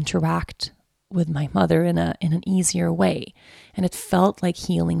I could interact with my mother in an easier way. And it felt like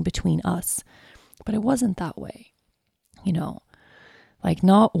healing between us, but it wasn't that way, like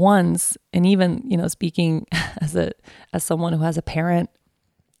not once. And even, speaking as someone who has a parent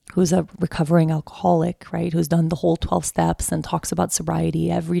who's a recovering alcoholic, right? Who's done the whole 12 steps and talks about sobriety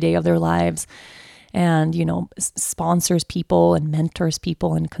every day of their lives, and, sponsors people and mentors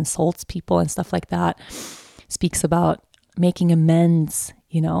people and consults people and stuff like that, speaks about making amends.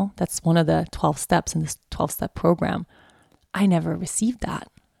 That's one of the 12 steps in this 12-step program. I never received that.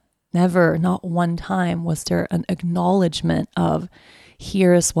 Never, not one time was there an acknowledgement of,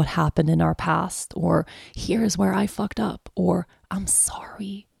 here's what happened in our past, or here's where I fucked up, or I'm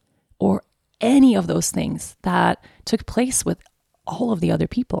sorry, or any of those things that took place with all of the other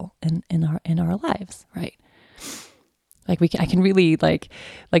people in our lives, right? Like I can really like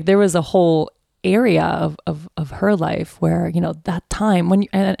there was a whole area of her life where, that time when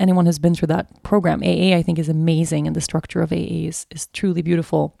anyone who's been through that program, AA, I think is amazing. And the structure of AA is truly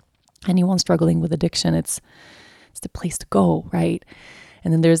beautiful. Anyone struggling with addiction, it's the place to go, right?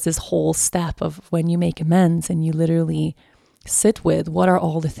 And then there's this whole step of when you make amends and you literally sit with, what are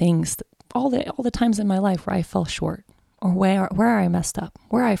all the things, all the times in my life where I fell short, or where I messed up,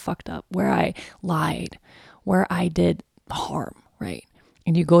 where I fucked up, where I lied, where I did harm, right?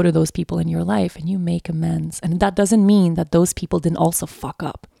 And you go to those people in your life and you make amends. And that doesn't mean that those people didn't also fuck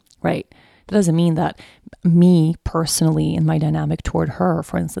up, right? That doesn't mean that me personally in my dynamic toward her,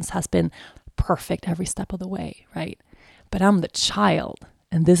 for instance, has been perfect every step of the way, right? But I'm the child.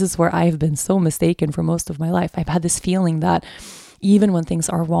 And this is where I've been so mistaken for most of my life. I've had this feeling that even when things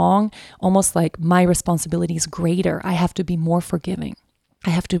are wrong, almost like my responsibility is greater. I have to be more forgiving. I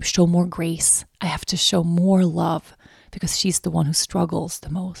have to show more grace. I have to show more love, because she's the one who struggles the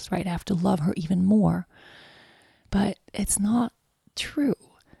most, right? I have to love her even more. But it's not true.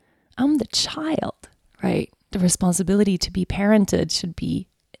 I'm the child, right? The responsibility to be parented should be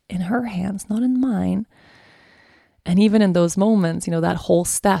in her hands, not in mine. And even in those moments, that whole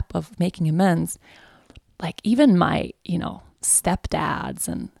step of making amends, like even my, stepdads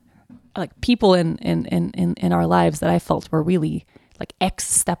and like people in our lives that I felt were really like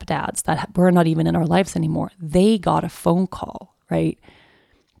ex-stepdads that were not even in our lives anymore, they got a phone call, right?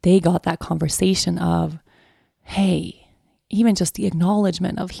 They got that conversation of, hey, even just the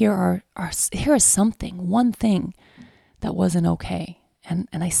acknowledgement of here is something, one thing that wasn't okay. And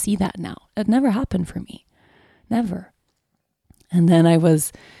I see that now. It never happened for me. Never. And then I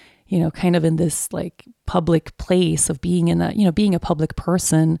was, kind of in this like public place of being being a public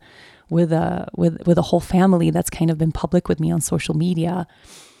person with a whole family that's kind of been public with me on social media,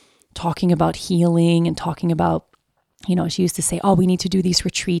 talking about healing and talking about She used to say, oh, we need to do these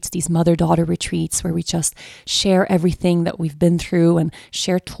retreats, these mother-daughter retreats where we just share everything that we've been through and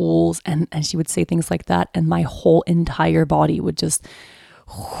share tools. And she would say things like that. And my whole entire body would just,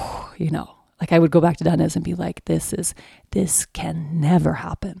 like I would go back to Dennis and be like, this can never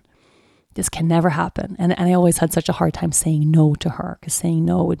happen. This can never happen. And I always had such a hard time saying no to her because saying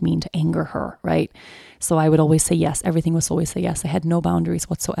no would mean to anger her, right? So I would always say yes. Everything was always a yes. I had no boundaries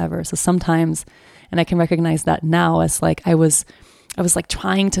whatsoever. So sometimes, and I can recognize that now as like I was like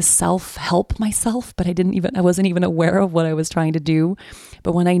trying to self-help myself, but I wasn't even aware of what I was trying to do.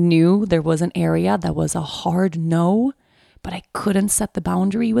 But when I knew there was an area that was a hard no, but I couldn't set the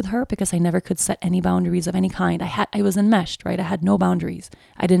boundary with her because I never could set any boundaries of any kind. I was enmeshed, right? I had no boundaries.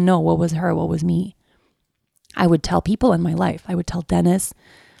 I didn't know what was her, what was me. I would tell people in my life. I would tell Dennis.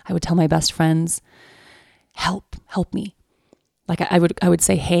 I would tell my best friends, help me. Like I would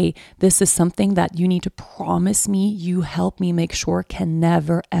say, hey, this is something that you need to promise me you help me make sure can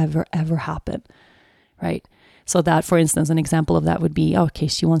never, ever, ever happen, right? So that, for instance, an example of that would be, okay,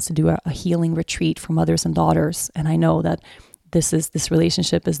 she wants to do a healing retreat for mothers and daughters. And I know that this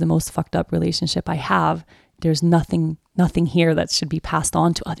relationship is the most fucked up relationship I have. There's nothing here that should be passed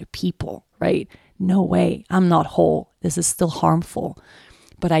on to other people, right? No way. I'm not whole. This is still harmful.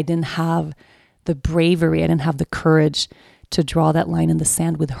 But I didn't have the bravery. I didn't have the courage to draw that line in the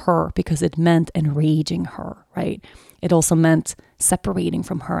sand with her because it meant enraging her, right? It also meant separating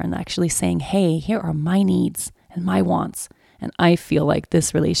from her and actually saying, hey, here are my needs and my wants. And I feel like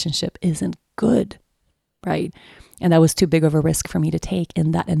this relationship isn't good, right? And that was too big of a risk for me to take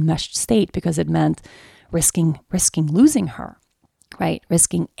in that enmeshed state because it meant risking losing her, right?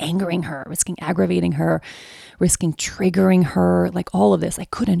 Risking angering her, risking aggravating her, risking triggering her, like all of this. I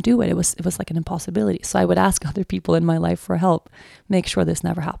couldn't do it. It was like an impossibility. So I would ask other people in my life for help, make sure this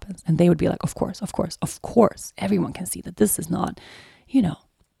never happens. And they would be like, of course. Everyone can see that this is not,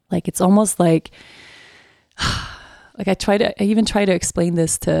 like it's almost like I even try to explain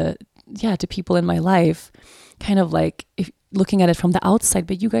this to people in my life, kind of like looking at it from the outside,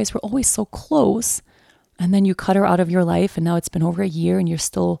 but you guys were always so close. And then you cut her out of your life and now it's been over a year and you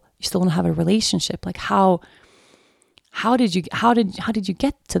still don't have a relationship. Like how did you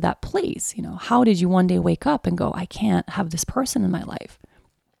get to that place? How did you one day wake up and go, I can't have this person in my life?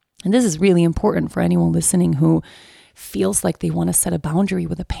 And this is really important for anyone listening who feels like they want to set a boundary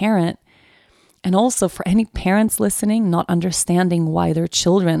with a parent. And also for any parents listening, not understanding why their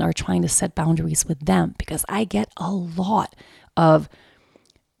children are trying to set boundaries with them. Because I get a lot of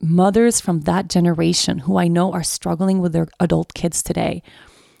mothers from that generation who I know are struggling with their adult kids today,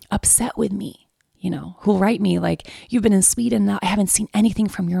 upset with me, who write me like, you've been in Sweden now, I haven't seen anything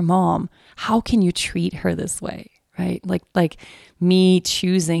from your mom. How can you treat her this way, right? Like me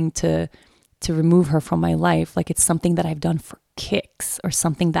choosing to remove her from my life, like it's something that I've done for kicks or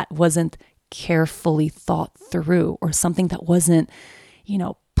something that wasn't carefully thought through or something that wasn't,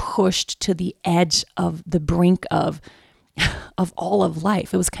 pushed to the edge of the brink of all of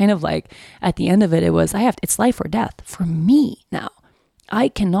life. It was kind of like at the end of it, it's life or death for me now. I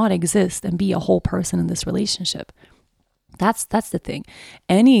cannot exist and be a whole person in this relationship. That's the thing.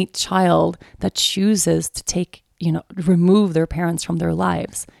 Any child that chooses to remove their parents from their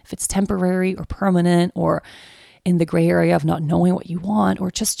lives, if it's temporary or permanent or in the gray area of not knowing what you want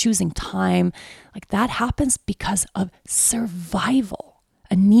or just choosing time, like that happens because of survival,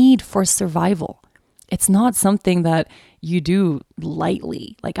 a need for survival. It's not something that you do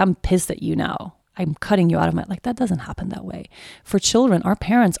lightly. Like, I'm pissed at you now, I'm cutting you out of my, like, that doesn't happen that way. For children, our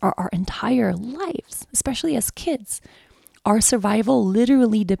parents are our entire lives, especially as kids. Our survival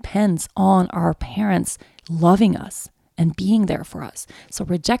literally depends on our parents loving us and being there for us. So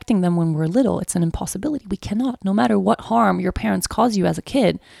rejecting them when we're little, it's an impossibility. We cannot, no matter what harm your parents cause you as a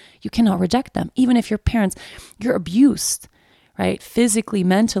kid, you cannot reject them. Even if you're abused, right? Physically,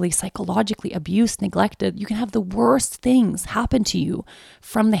 mentally, psychologically abused, neglected. You can have the worst things happen to you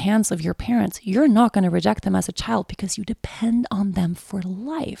from the hands of your parents. You're not going to reject them as a child because you depend on them for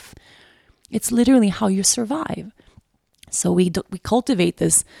life. It's literally how you survive. So we cultivate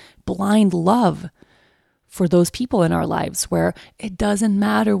this blind love for those people in our lives where it doesn't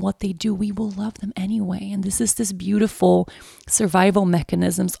matter what they do, we will love them anyway. And this is this beautiful survival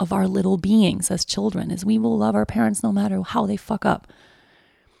mechanisms of our little beings as children, is we will love our parents no matter how they fuck up.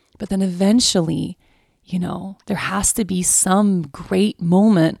 But then eventually, there has to be some great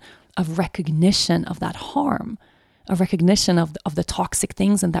moment of recognition of that harm, of recognition of the toxic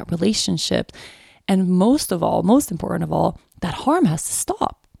things in that relationship. And most important of all, that harm has to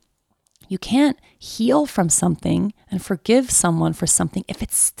stop. You can't heal from something and forgive someone for something if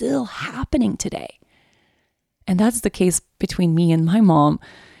it's still happening today. And that's the case between me and my mom.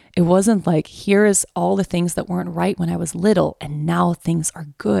 It wasn't like, here is all the things that weren't right when I was little and now things are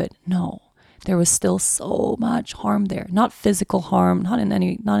good. No, there was still so much harm there. Not physical harm, not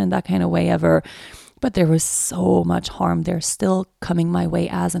in that kind of way ever, but there was so much harm there still coming my way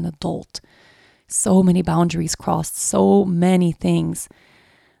as an adult. So many boundaries crossed, so many things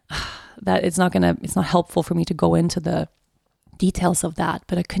that it's not helpful for me to go into the details of that,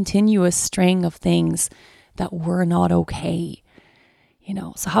 but a continuous string of things that were not okay.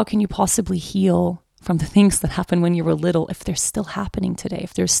 So how can you possibly heal from the things that happened when you were little if they're still happening today,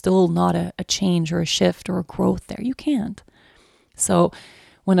 if there's still not a change or a shift or a growth there? You can't. So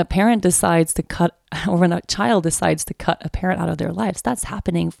when a parent decides to cut, or when a child decides to cut a parent out of their lives, that's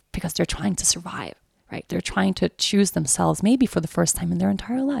happening because they're trying to survive, right? They're trying to choose themselves, maybe for the first time in their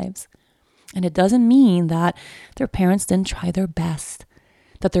entire lives. And it doesn't mean that their parents didn't try their best,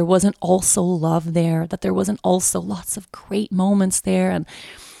 that there wasn't also love there, that there wasn't also lots of great moments there and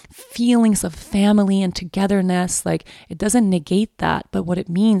feelings of family and togetherness. Like, it doesn't negate that, but what it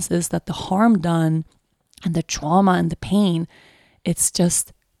means is that the harm done and the trauma and the pain, it's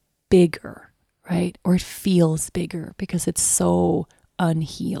just bigger, right? Or it feels bigger because it's so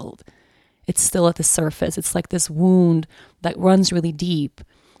unhealed. It's still at the surface. It's like this wound that runs really deep.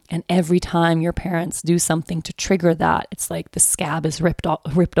 And every time your parents do something to trigger that, it's like the scab is ripped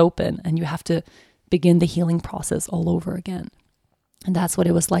open and you have to begin the healing process all over again. And that's what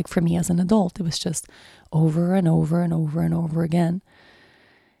it was like for me as an adult. It was just over and over and over and over again.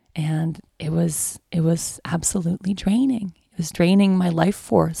 And it was absolutely draining. It was draining my life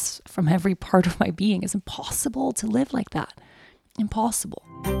force from every part of my being. It's impossible to live like that. Impossible.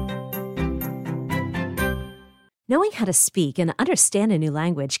 Knowing how to speak and understand a new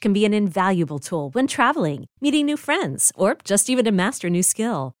language can be an invaluable tool when traveling, meeting new friends, or just even to master a new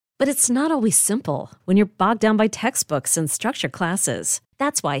skill. But it's not always simple when you're bogged down by textbooks and structured classes.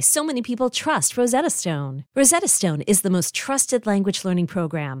 That's why so many people trust Rosetta Stone. Rosetta Stone is the most trusted language learning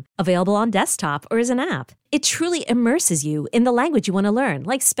program, available on desktop or as an app. It truly immerses you in the language you want to learn,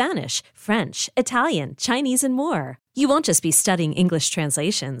 like Spanish, French, Italian, Chinese, and more. You won't just be studying English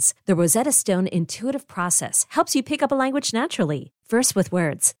translations. The Rosetta Stone intuitive process helps you pick up a language naturally, first with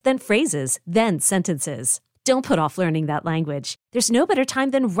words, then phrases, then sentences. Don't put off learning that language. There's no better time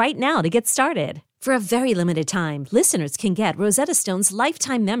than right now to get started. For a very limited time, listeners can get Rosetta Stone's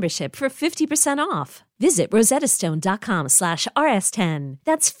lifetime membership for 50% off. Visit rosettastone.com/rs10.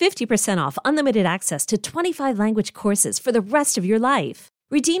 That's 50% off unlimited access to 25 language courses for the rest of your life.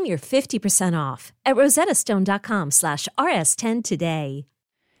 Redeem your 50% off at rosettastone.com/rs10 today.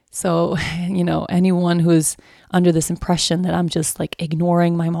 So, anyone who's under this impression that I'm just like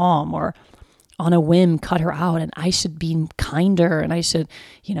ignoring my mom or on a whim cut her out and I should be kinder and I should,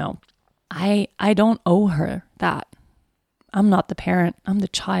 I don't owe her that. I'm not the parent, I'm the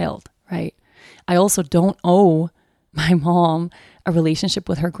child, right? I also don't owe my mom a relationship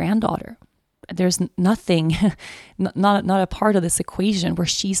with her granddaughter. There's nothing, not a part of this equation where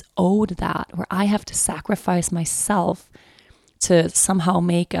she's owed that, where I have to sacrifice myself to somehow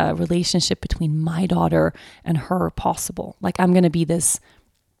make a relationship between my daughter and her possible. Like I'm going to be this,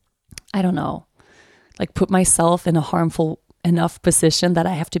 I don't know, like put myself in a harmful enough position that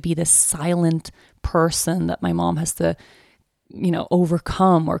I have to be this silent person that my mom has to,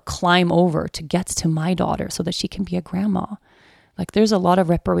 overcome or climb over to get to my daughter so that she can be a grandma. Like there's a lot of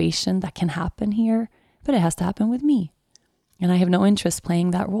reparation that can happen here, but it has to happen with me. And I have no interest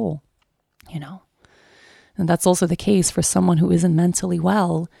playing that role, And that's also the case for someone who isn't mentally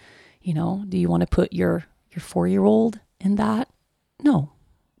well. Do you want to put your 4-year-old in that? No.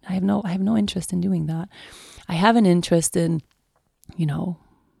 I have no interest in doing that. I have an interest in,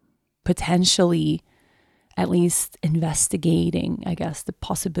 potentially at least investigating, I guess, the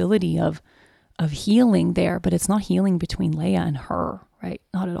possibility of healing there, but it's not healing between Leia and her, right?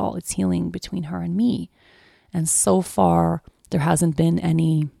 Not at all. It's healing between her and me. And so far, there hasn't been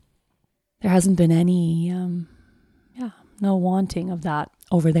any, no wanting of that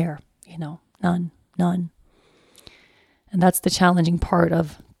over there, none. And that's the challenging part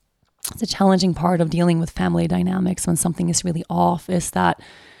of dealing with family dynamics when something is really off, is that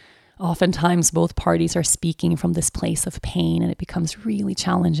oftentimes both parties are speaking from this place of pain and it becomes really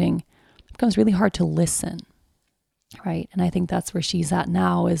challenging. It becomes really hard to listen, right? And I think that's where she's at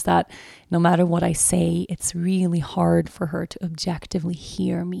now, is that no matter what I say, it's really hard for her to objectively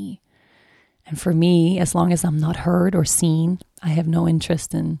hear me. And for me, as long as I'm not heard or seen, I have no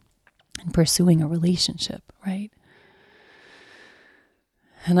interest in pursuing a relationship, right?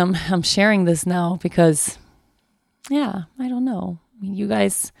 And I'm sharing this now because, I don't know. mean, you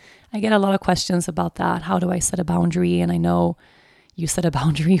guys, I get a lot of questions about that. How do I set a boundary? And I know you set a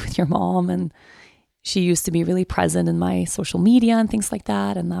boundary with your mom, and she used to be really present in my social media and things like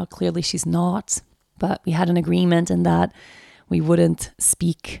that. And now clearly she's not. But we had an agreement in that we wouldn't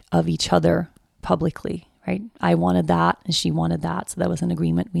speak of each other publicly, right? I wanted that and she wanted that. So that was an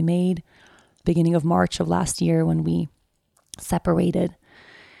agreement we made beginning of March of last year when we separated.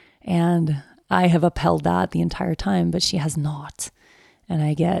 And I have upheld that the entire time, but she has not. And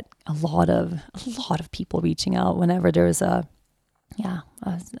I get a lot of people reaching out whenever there's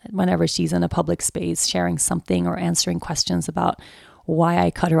whenever she's in a public space sharing something or answering questions about why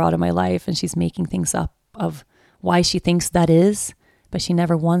I cut her out of my life, and she's making things up of why she thinks that is, but she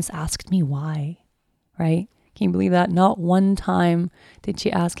never once asked me why, right? Can you believe that? Not one time did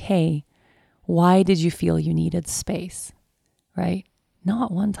she ask, hey, why did you feel you needed space, right?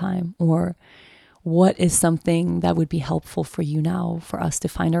 Not one time. Or what is something that would be helpful for you now for us to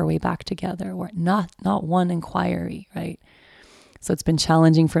find our way back together? Or not one inquiry, right? So it's been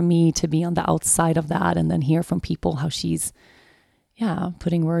challenging for me to be on the outside of that and then hear from people how she's,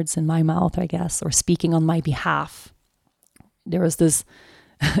 putting words in my mouth, I guess, or speaking on my behalf. There was this,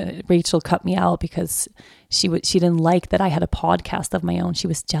 Rachel cut me out because she didn't like that I had a podcast of my own. She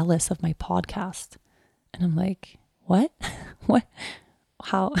was jealous of my podcast. And I'm like, what? What?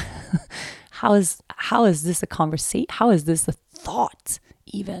 How is this a conversation? How is this a thought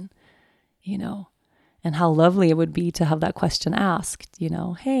even, And how lovely it would be to have that question asked,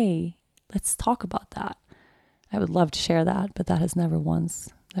 hey, let's talk about that. I would love to share that, but that has never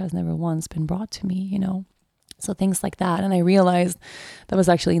once been brought to me, So things like that. And I realized that was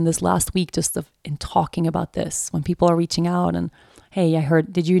actually in this last week, in talking about this, when people are reaching out and, hey, I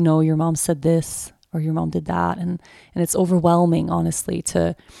heard, did you know your mom said this or your mom did that? And it's overwhelming, honestly,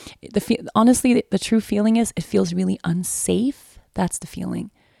 the true feeling is it feels really unsafe. That's the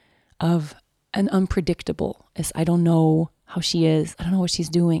feeling of an unpredictable is I don't know how she is. I don't know what she's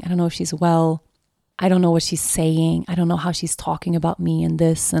doing. I don't know if she's well. I don't know what she's saying. I don't know how she's talking about me and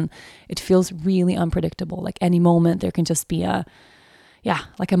this. And it feels really unpredictable. Like any moment there can just be I'm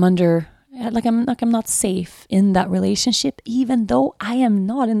not safe in that relationship, even though I am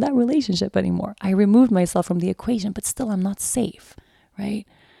not in that relationship anymore. I removed myself from the equation, but still I'm not safe, right?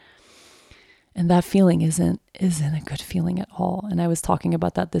 And that feeling isn't a good feeling at all. And I was talking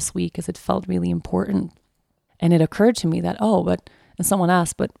about that this week because it felt really important. And it occurred to me that, and someone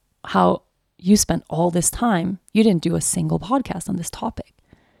asked, but how you spent all this time, you didn't do a single podcast on this topic.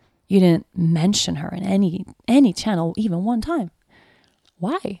 You didn't mention her in any channel, even one time.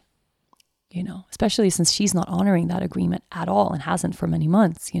 Why? Especially since she's not honoring that agreement at all and hasn't for many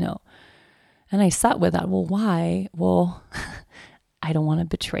months, And I sat with that. Well, why? Well, I don't want to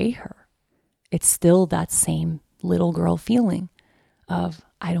betray her. It's still that same little girl feeling of,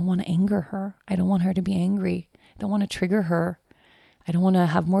 I don't want to anger her. I don't want her to be angry. I don't want to trigger her. I don't want to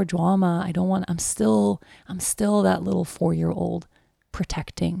have more drama. I'm still that little 4-year-old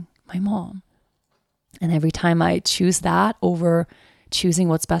protecting my mom. And every time I choose that over choosing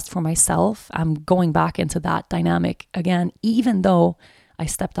what's best for myself, I'm going back into that dynamic again, even though I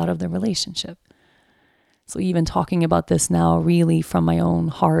stepped out of the relationship. So even talking about this now really from my own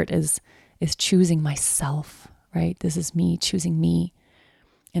heart is choosing myself, right? This is me choosing me.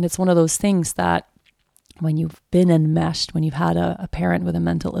 And it's one of those things that when you've been enmeshed, when you've had a parent with a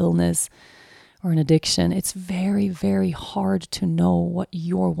mental illness or an addiction, it's very, very hard to know what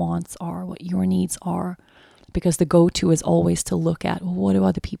your wants are, what your needs are, because the go-to is always to look at, well, what do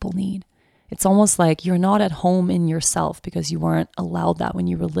other people need? It's almost like you're not at home in yourself because you weren't allowed that when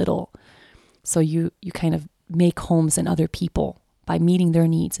you were little. So you kind of make homes in other people by meeting their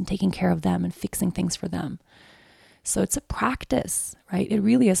needs and taking care of them and fixing things for them. So it's a practice, right? It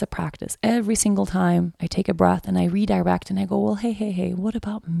really is a practice. Every single time I take a breath and I redirect and I go, well, hey, what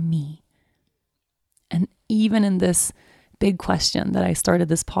about me? And even in this big question that I started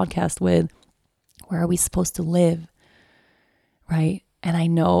this podcast with, where are we supposed to live, right? And I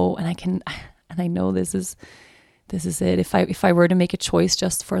know, this is it. If I were to make a choice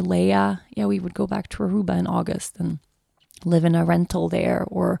just for Leia, we would go back to Aruba in August and live in a rental there,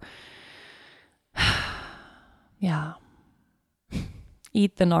 or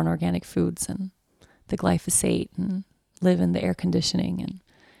eat the non-organic foods and the glyphosate and live in the air conditioning and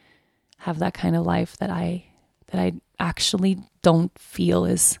have that kind of life that I actually don't feel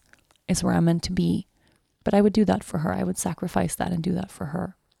is where I'm meant to be. But I would do that for her. I would sacrifice that and do that for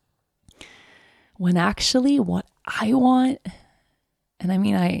her. When actually what I want, and I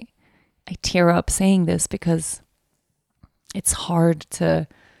mean, I tear up saying this because it's hard to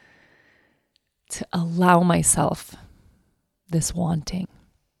allow myself this wanting.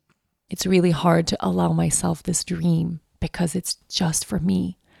 It's really hard to allow myself this dream because it's just for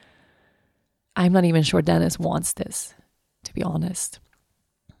me. I'm not even sure Dennis wants this, to be honest.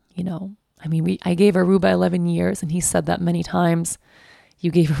 I gave Aruba 11 years, and he said that many times.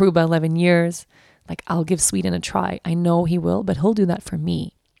 You gave Aruba 11 years. Like, I'll give Sweden a try. I know he will, but he'll do that for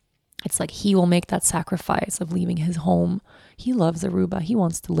me. It's like he will make that sacrifice of leaving his home. He loves Aruba. He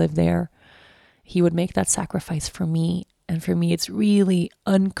wants to live there. He would make that sacrifice for me. And for me, it's really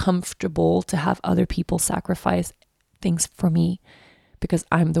uncomfortable to have other people sacrifice things for me because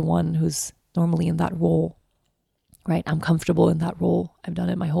I'm the one who's normally in that role, right? I'm comfortable in that role. I've done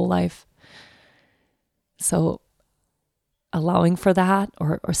it my whole life. So allowing for that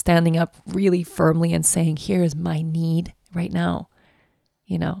or standing up really firmly and saying, here's my need right now.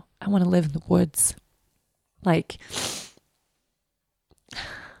 I want to live in the woods. Like,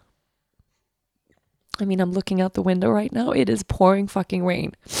 I'm looking out the window right now. It is pouring fucking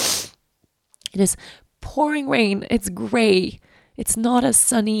rain. It is pouring rain. It's gray. It's not a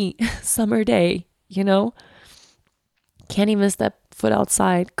sunny summer day, Can't even step foot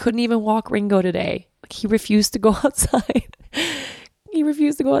outside. Couldn't even walk Ringo today. Like, he refused to go outside. He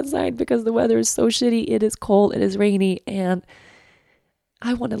refused to go outside because the weather is so shitty. It is cold. It is rainy. And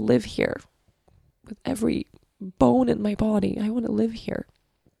I want to live here with every bone in my body. I want to live here.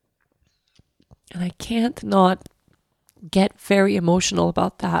 And I can't not get very emotional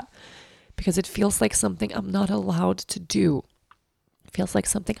about that because it feels like something I'm not allowed to do. It feels like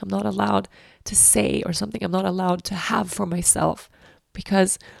something I'm not allowed to say or something I'm not allowed to have for myself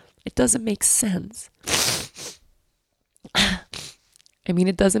because it doesn't make sense.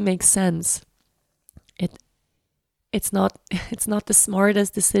 It doesn't make sense. It's not the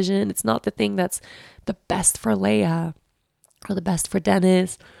smartest decision. It's not the thing that's the best for Leia or the best for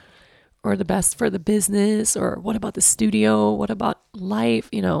Dennis or the best for the business, or what about the studio? What about life?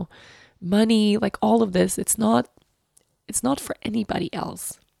 Money, like all of this. It's not for anybody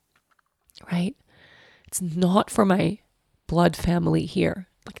else, right? It's not for my blood family here.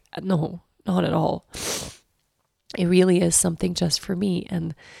 Like, no, not at all. It really is something just for me.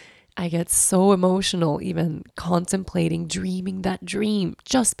 And I get so emotional even contemplating dreaming that dream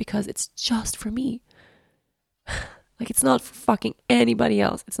just because it's just for me. Like, it's not for fucking anybody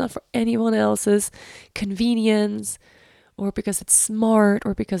else. It's not for anyone else's convenience or because it's smart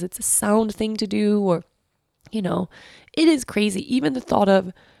or because it's a sound thing to do or, it is crazy. Even the thought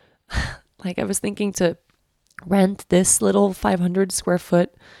of, like, I was thinking to rent this little 500 square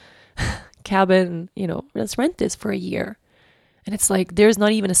foot cabin, let's rent this for a year. And it's like, there's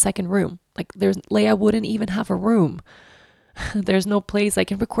not even a second room. Like, Leia wouldn't even have a room. There's no place I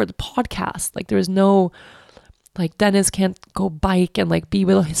can record the podcast. Like, there's no, like, Dennis can't go bike and like be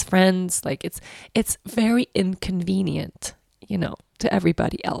with his friends. Like, it's very inconvenient, to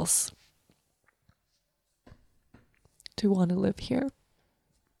everybody else to want to live here.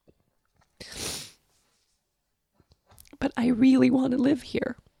 But I really want to live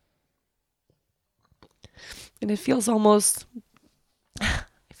here. And it feels almost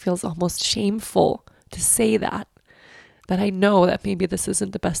shameful to say that I know that maybe this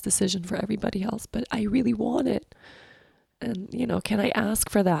isn't the best decision for everybody else, but I really want it. And, can I ask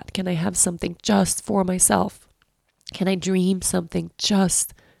for that? Can I have something just for myself? Can I dream something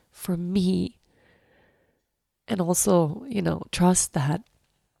just for me? And also, trust that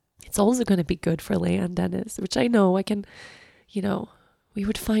it's also going to be good for Leia and Dennis, which I know I can, we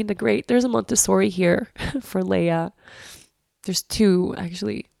would find there's a Montessori here for Leia. There's 2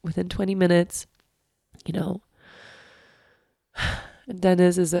 actually within 20 minutes, And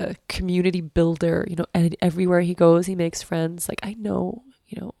Dennis is a community builder, and everywhere he goes, he makes friends. Like, I know,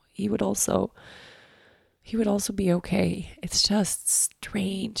 he would also be okay. It's just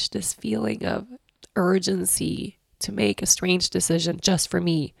strange, this feeling of urgency to make a strange decision just for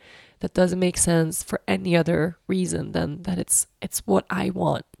me that doesn't make sense for any other reason than that it's what I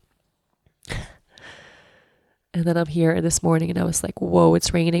want. And then I'm here this morning and I was like, whoa,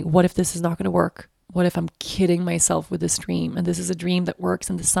 it's raining. What if this is not going to work? What if I'm kidding myself with this dream? And this is a dream that works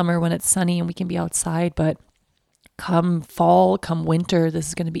in the summer when it's sunny and we can be outside, but come fall, come winter, this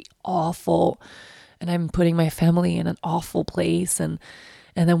is going to be awful. And I'm putting my family in an awful place. And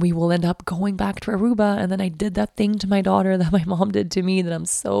then we will end up going back to Aruba. And then I did that thing to my daughter that my mom did to me that I'm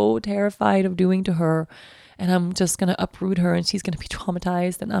so terrified of doing to her. And I'm just going to uproot her and she's going to be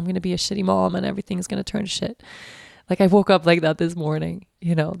traumatized and I'm going to be a shitty mom and everything's going to turn shit. Like, I woke up like that this morning,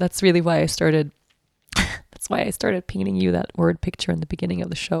 that's really why I started painting you that word picture in the beginning of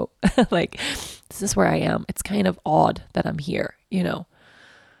the show. Like, this is where I am. It's kind of odd that I'm here,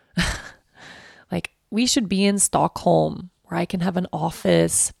 Like, we should be in Stockholm where I can have an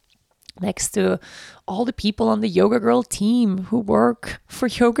office next to all the people on the Yoga Girl team who work for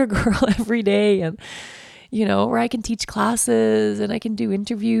Yoga Girl every day, and where I can teach classes and I can do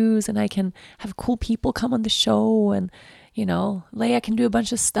interviews and I can have cool people come on the show, and Leia can do a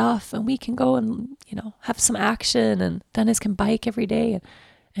bunch of stuff and we can go and have some action, and Dennis can bike every day,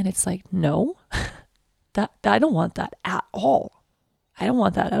 and it's like, no, that I don't want that at all. I don't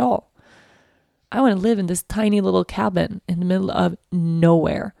want that at all. I want to live in this tiny little cabin in the middle of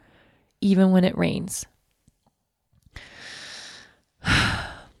nowhere, even when it rains.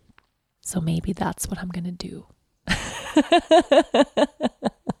 So maybe that's what I'm going to do.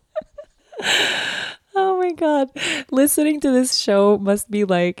 Oh my God. Listening to this show must be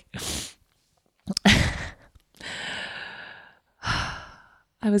like,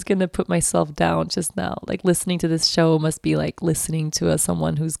 I was going to put myself down just now. Like, listening to this show must be like listening to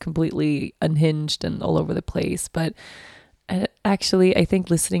someone who's completely unhinged and all over the place. But actually, I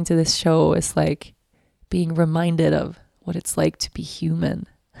think listening to this show is like being reminded of what it's like to be human.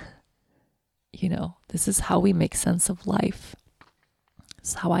 This is how we make sense of life. This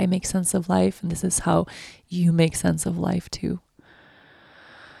is how I make sense of life, and this is how you make sense of life too.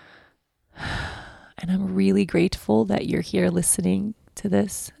 And I'm really grateful that you're here listening to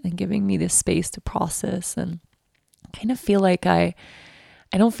this and giving me this space to process, and kind of feel like I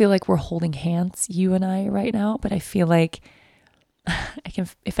don't feel like we're holding hands, you and I, right now, but I feel like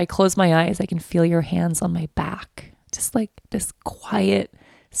if I close my eyes, I can feel your hands on my back, just like this quiet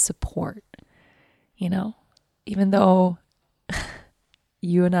support, even though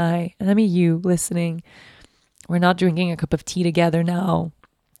you and I mean you listening, we're not drinking a cup of tea together now,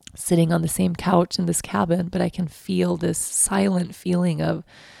 sitting on the same couch in this cabin, but I can feel this silent feeling of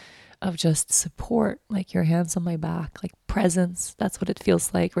just support, like your hands on my back, like presence. That's what it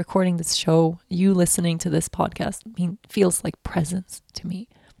feels like recording this show. You listening to this podcast feels like presence to me.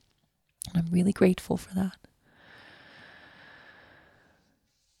 And I'm really grateful for that.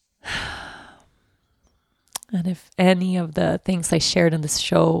 And if any of the things I shared in this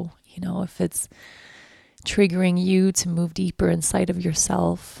show, if it's triggering you to move deeper inside of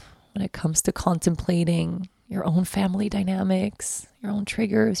yourself when it comes to contemplating your own family dynamics, your own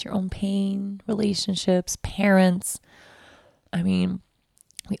triggers, your own pain, relationships, parents. We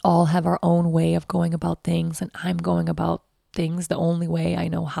all have our own way of going about things, and I'm going about things the only way I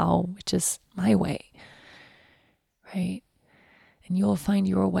know how, which is my way, right? And you'll find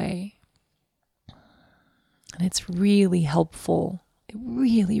your way. And it's really helpful,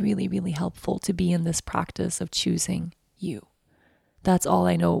 really, really, really helpful to be in this practice of choosing you. That's all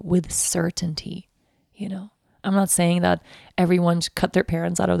I know with certainty, I'm not saying that everyone should cut their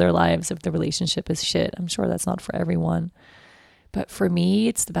parents out of their lives if the relationship is shit. I'm sure that's not for everyone. But for me,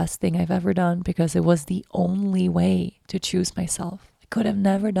 it's the best thing I've ever done because it was the only way to choose myself. I could have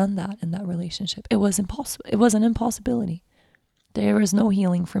never done that in that relationship. It was impossible. It was an impossibility. There was no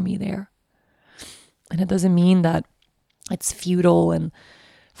healing for me there. And it doesn't mean that it's futile and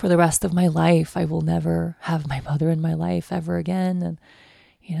for the rest of my life, I will never have my mother in my life ever again. And,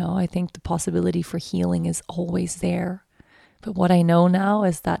 I think the possibility for healing is always there. But what I know now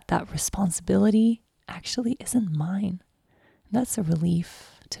is that responsibility actually isn't mine. And that's a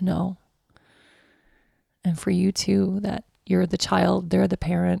relief to know. And for you too, that you're the child, they're the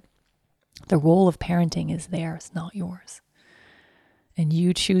parent. The role of parenting is theirs, not yours. And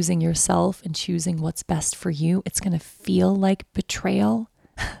you choosing yourself and choosing what's best for you, it's going to feel like betrayal,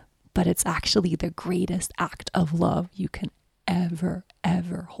 but it's actually the greatest act of love you can ever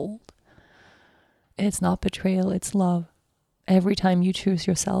hold. It's not betrayal, it's love. Every time you choose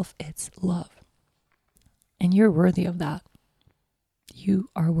yourself, it's love. And you're worthy of that. You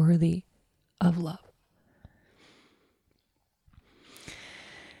are worthy of love.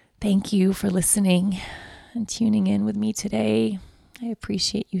 Thank you for listening and tuning in with me today. I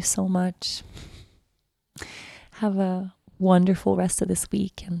appreciate you so much. Have a wonderful rest of this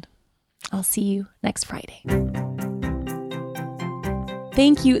week, and I'll see you next Friday.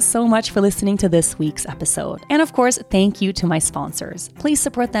 Thank you so much for listening to this week's episode. And of course, thank you to my sponsors. Please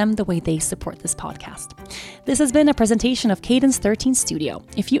support them the way they support this podcast. This has been a presentation of Cadence 13 Studio.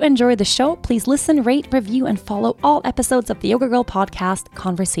 If you enjoyed the show, please listen, rate, review, and follow all episodes of the Yoga Girl podcast,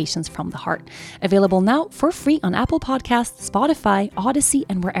 Conversations from the Heart. Available now for free on Apple Podcasts, Spotify, Odyssey,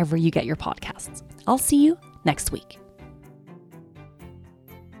 and wherever you get your podcasts. I'll see you next week.